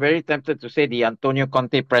 obviously, I'm very tempted to say the Antonio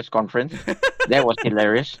Conte press conference. That was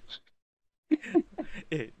hilarious.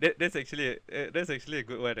 That's actually a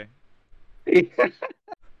good one.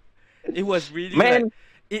 It was really like Man,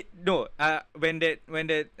 it. No, when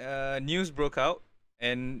that news broke out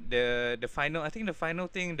and the final, I think the final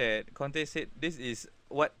thing that Conte said, this is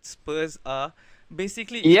what Spurs are.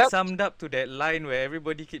 Basically, it yep, summed up to that line where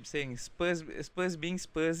everybody keeps saying Spurs being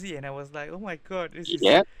Spursy, and I was like, oh my god, this is.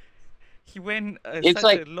 yeah. He went It's such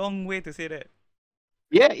like, a long way to say that.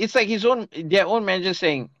 yeah, it's like their own manager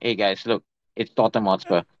saying, "Hey guys, look, it's Tottenham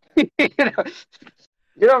Hotspur." know,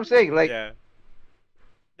 you know what I'm saying? Like, Yeah,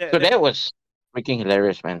 that so that that was freaking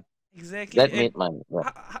hilarious, man. exactly. That And made my yeah.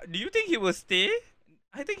 do you think he will stay?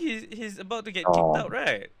 I think he's about to get kicked Oh, out,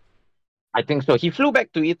 right? I think so. He flew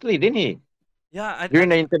back to Italy, didn't he? Yeah, During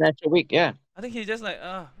the international week. Yeah. I think he just like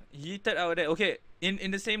yeeted out there. Okay,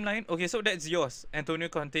 in the same line. Okay, so that's yours, Antonio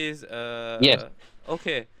Conte's. Yes.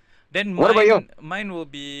 Okay, then What about yours? mine will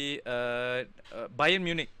be Bayern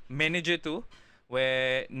Munich manager too,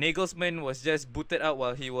 where Nagelsmann was just booted out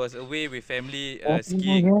while he was away with family Oh,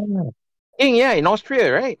 skiing. yeah, in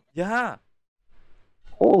Austria, right? Yeah,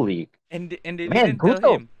 Holy and they man, didn't tell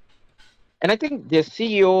brutal. him. And I think their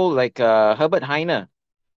CEO, like Herbert Heiner,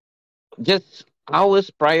 just hours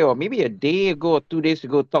prior, or maybe a day ago or 2 days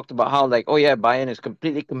ago, talked about how like, oh yeah, Bayern is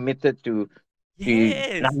completely committed to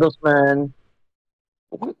Yes. Nagelsmann.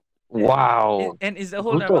 What? Wow, And is the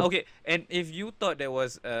whole drama brutal. okay? And if you thought that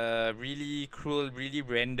was really cruel, really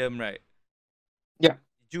random, right? Yeah.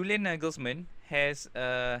 Julian Nagelsmann has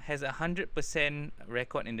 100%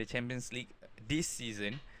 record in the Champions League this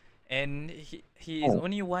season, and he is Oh,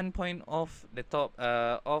 only 1 point off the top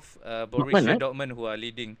of Dortmund, Borussia right? Dortmund, who are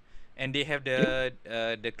leading, and they have Yeah.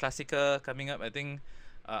 the Klassiker coming up. I think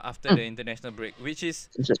after Hmm. the international break, which is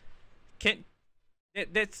Interesting. can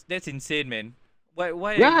that's insane, man. Why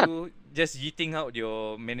are Yeah, you just yeeting out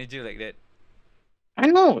your manager like that? I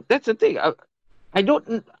know. That's the thing. I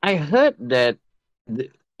don't. I heard that,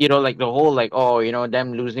 like the whole like, oh,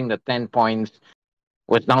 them losing the 10 points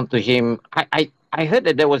was down to him. I heard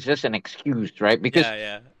that was just an excuse, right? Because Yeah,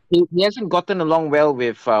 yeah. he hasn't gotten along well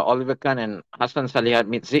with Oliver Kahn and Hassan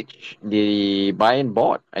Salihamidzic, the Bayern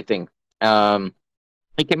board. I think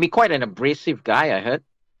he can be quite an abrasive guy. I heard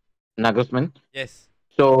Nagelsmann. Yes,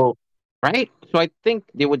 So right. So I think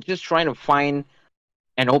they were just trying to find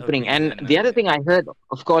an a opening. And reason, the other yeah. thing I heard,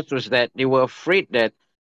 of course, was that they were afraid that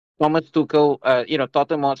Thomas Tuchel,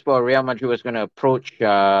 Tottenham Hotspur or Real Madrid was going to approach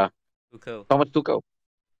Tuchel. Thomas Tuchel,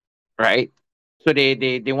 right? So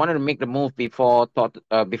they wanted to make the move before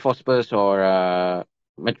Spurs or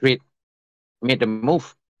Madrid made the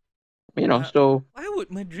move. Uh, So why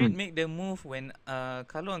would hmm, Madrid make the move when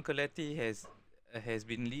Carlo Ancelotti has has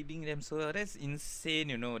been leading them so well. That's insane,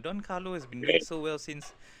 you know. Don Carlo has been doing so well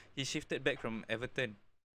since he shifted back from Everton.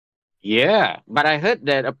 Yeah, but I heard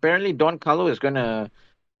that apparently Don Carlo is gonna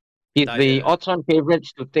he's the Retire. odds-on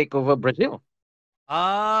favorites to take over Brazil.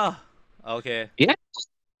 Ah, okay. Yeah,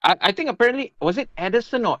 I think apparently was it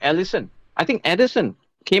Edison or Ellison? I think Edison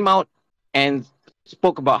came out and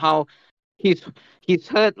spoke about how he's he's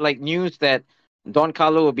heard like news that Don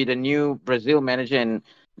Carlo will be the new Brazil manager, and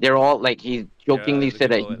they're all like he Yeah, jokingly said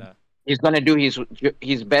looking that forward lah. he's gonna do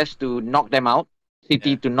his best to knock them out,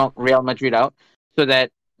 City Yeah, to knock Real Madrid out, so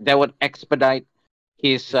that would expedite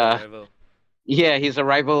his his arrival. yeah his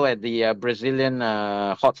arrival at the Brazilian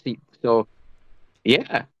hot seat. So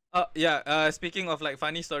yeah, Yeah. Speaking of like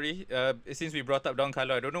funny story, since we brought up Don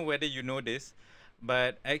Carlo, I don't know whether you know this,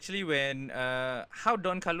 but actually, when how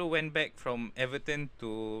Don Carlo went back from Everton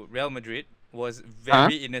to Real Madrid was uh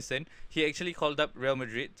very innocent. He actually called up Real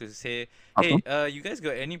Madrid to say, okay. "Hey, you guys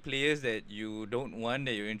got any players that you don't want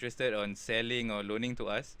that you're interested on selling or loaning to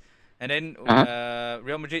us?" And then Uh-huh.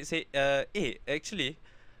 Real Madrid say, "Hey, actually,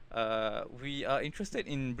 we are interested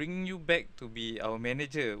in bringing you back to be our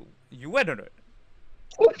manager. You want or not?"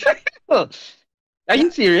 What the hell? Are Yeah,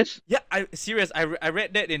 you serious? yeah. I serious. I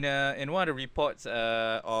read that in one of the reports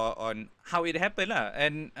or on how it happened lah,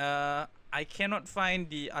 and I cannot find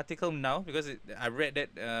the article now because I read that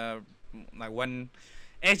like one,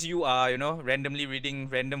 as you are, you know, randomly reading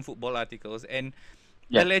random football articles, and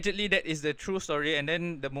Yeah. allegedly that is the true story. And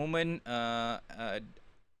then the moment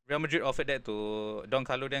Real Madrid offered that to Don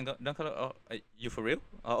Carlo, then Don Carlo, oh, you for real?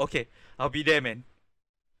 Oh, okay, I'll be there, man.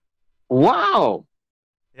 Wow.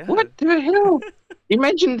 Yeah. What the hell?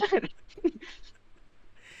 Imagine that.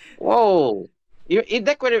 Whoa.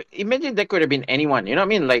 That could have, imagine that could have been anyone. You know what I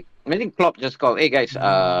mean? Like imagine Klopp just called, hey guys, is there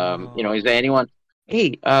No. anyone?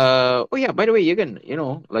 Hey, oh yeah, by the way, Jürgen,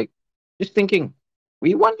 like just thinking,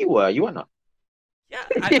 we want you, you want not? Yeah,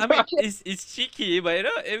 I mean it's cheeky, but you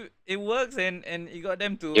know it works, and it got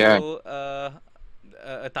them Yeah, to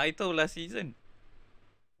a title last season.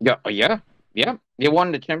 yeah, yeah, yeah. They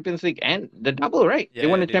won the Champions League and the double, right? They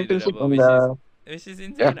won Yeah, the they did the Champions League double, and which is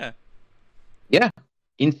yeah, insane, yeah,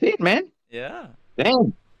 insane, man. Yeah.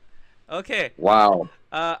 Dang, Okay. wow.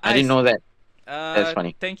 I didn't Ice. know that. That's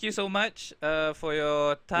funny. Thank you so much for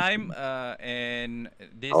your time. And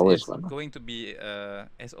this Always is fun. going to be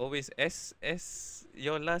as always as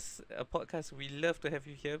your last podcast. We love to have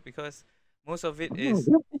you here because most of it Oh, is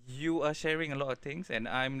yeah. you are sharing a lot of things and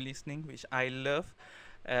I'm listening, which I love.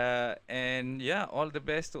 And yeah, all the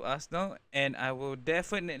best to us now. And I will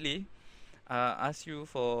definitely ask you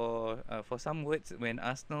for some words when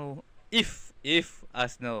Arsenal, if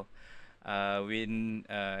Arsenal win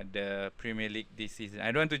the Premier League this season.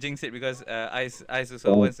 I don't want to jinx it because Ice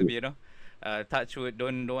also Thank wants to you. be, you know, touch wood.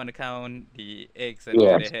 Don't want to count the eggs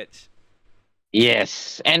until they Yes. hatch.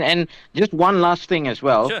 Yes. And just one last thing as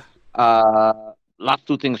well. Sure. Last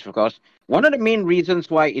two things, of course. One of the main reasons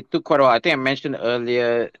why it took quite a while, I think I mentioned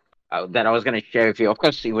earlier that I was going to share with you. Of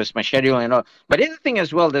course, it was my schedule and all. But the other thing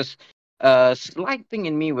as well, there's a slight thing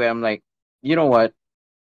in me where I'm like, you know what?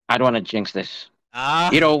 I don't want to jinx this. Ah.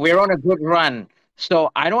 We're on a good run.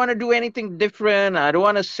 So I don't want to do anything different. I don't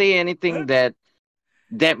want to say anything that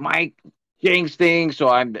might change things. So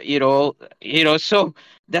I'm, so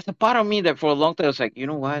that's a part of me that for a long time I was like, you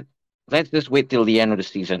know what? Let's just wait till the end of the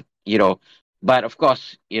season. But of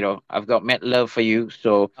course, I've got mad love for you,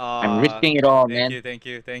 so I'm Ah, risking it all, thank man. you, thank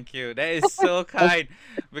you, thank you. That is so kind.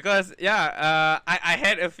 Because yeah, I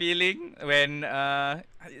had a feeling when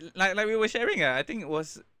like we were sharing. I think it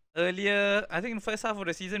was earlier. I think in the first half of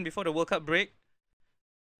the season before the World Cup break,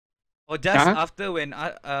 or just Uh-huh. after when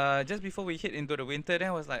just before we hit into the winter. Then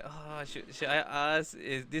I was like, oh, should I ask?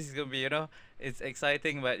 Is this is gonna be, it's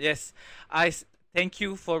exciting. But yes, thank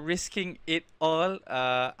you for risking it all.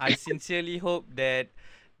 I sincerely hope that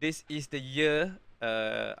this is the year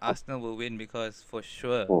Arsenal will win because for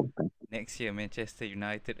sure Oh, next year Manchester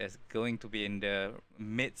United is going to be in the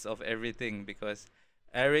midst of everything because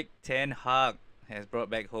Eric Ten Hag has brought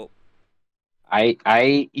back hope.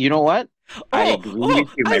 you know what? I Oh, agree oh, with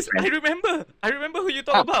you, my I friend. remember. I remember who you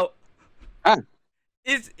talk Ah, about. ah.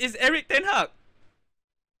 Is Eric Ten Hag?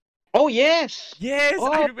 Oh, yes. Yes,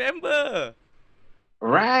 I Oh, remember.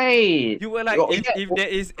 right. You were like, Oh, yeah. if there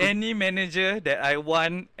is any manager that I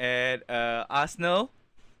want at Arsenal,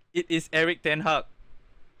 it is Eric Ten Hag.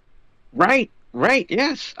 Right, right.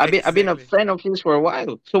 Yes, I've been a Exactly. fan of his for a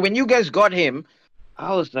while. So when you guys got him,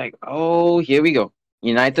 I was like, oh, here we go.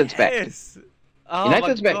 United's back. Yes. Oh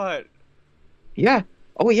my United's back. god. Yeah.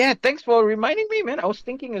 Oh yeah, thanks for reminding me, man. I was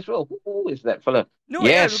thinking as well. Who is that fella? No,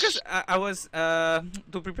 yeah, because Yes. I was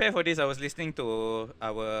to prepare for this, I was listening to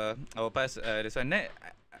our past this one. Then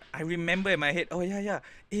I remember in my head, oh yeah, yeah.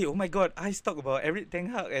 Hey, oh my God, I talk about Eric Ten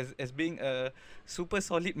Hag as being a super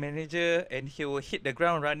solid manager, and he will hit the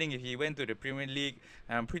ground running if he went to the Premier League.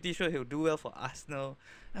 I'm pretty sure he'll do well for Arsenal.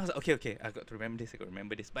 And I was like, okay, okay, I got to remember this. I got to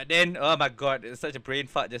remember this. But then, oh my God, it's such a brain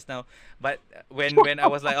fart just now. But when I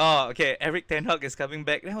was like, oh, okay, Eric Ten Hag is coming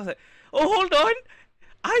back, then I was like, oh, hold on.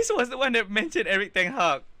 Ice was the one that mentioned Eric Ten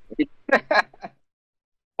Hag.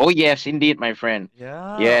 Oh yes, indeed, my friend.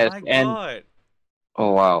 Yeah, Yes, my and God.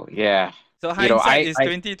 oh wow, yeah. So You know, hindsight is I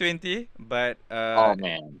 2020, but oh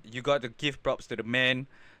man. you got to give props to the man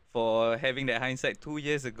for having that hindsight 2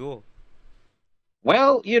 years ago.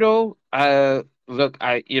 Well, look,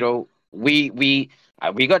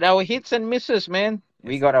 we got our hits and misses, man.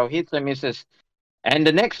 We Yes, got our indeed. hits and misses. And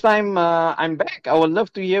the next time I'm back, I would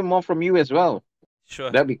love to hear more from you as well. Sure,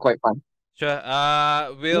 That'd be quite fun. sure.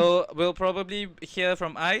 Mm. We'll probably hear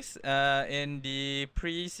from Ice in the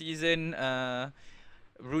pre-season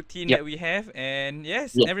routine Yep. that we have. And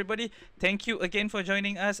yes, Yeah. everybody, thank you again for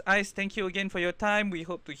joining us. Ice, thank you again for your time. We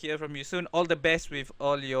hope to hear from you soon. All the best with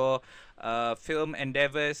all your film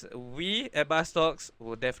endeavors. We at Baztalks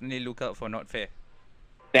will definitely look out for Not Fair.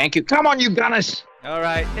 Thank you. Come on, you Gunners. All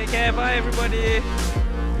right, take care. Bye, everybody.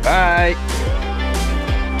 Bye.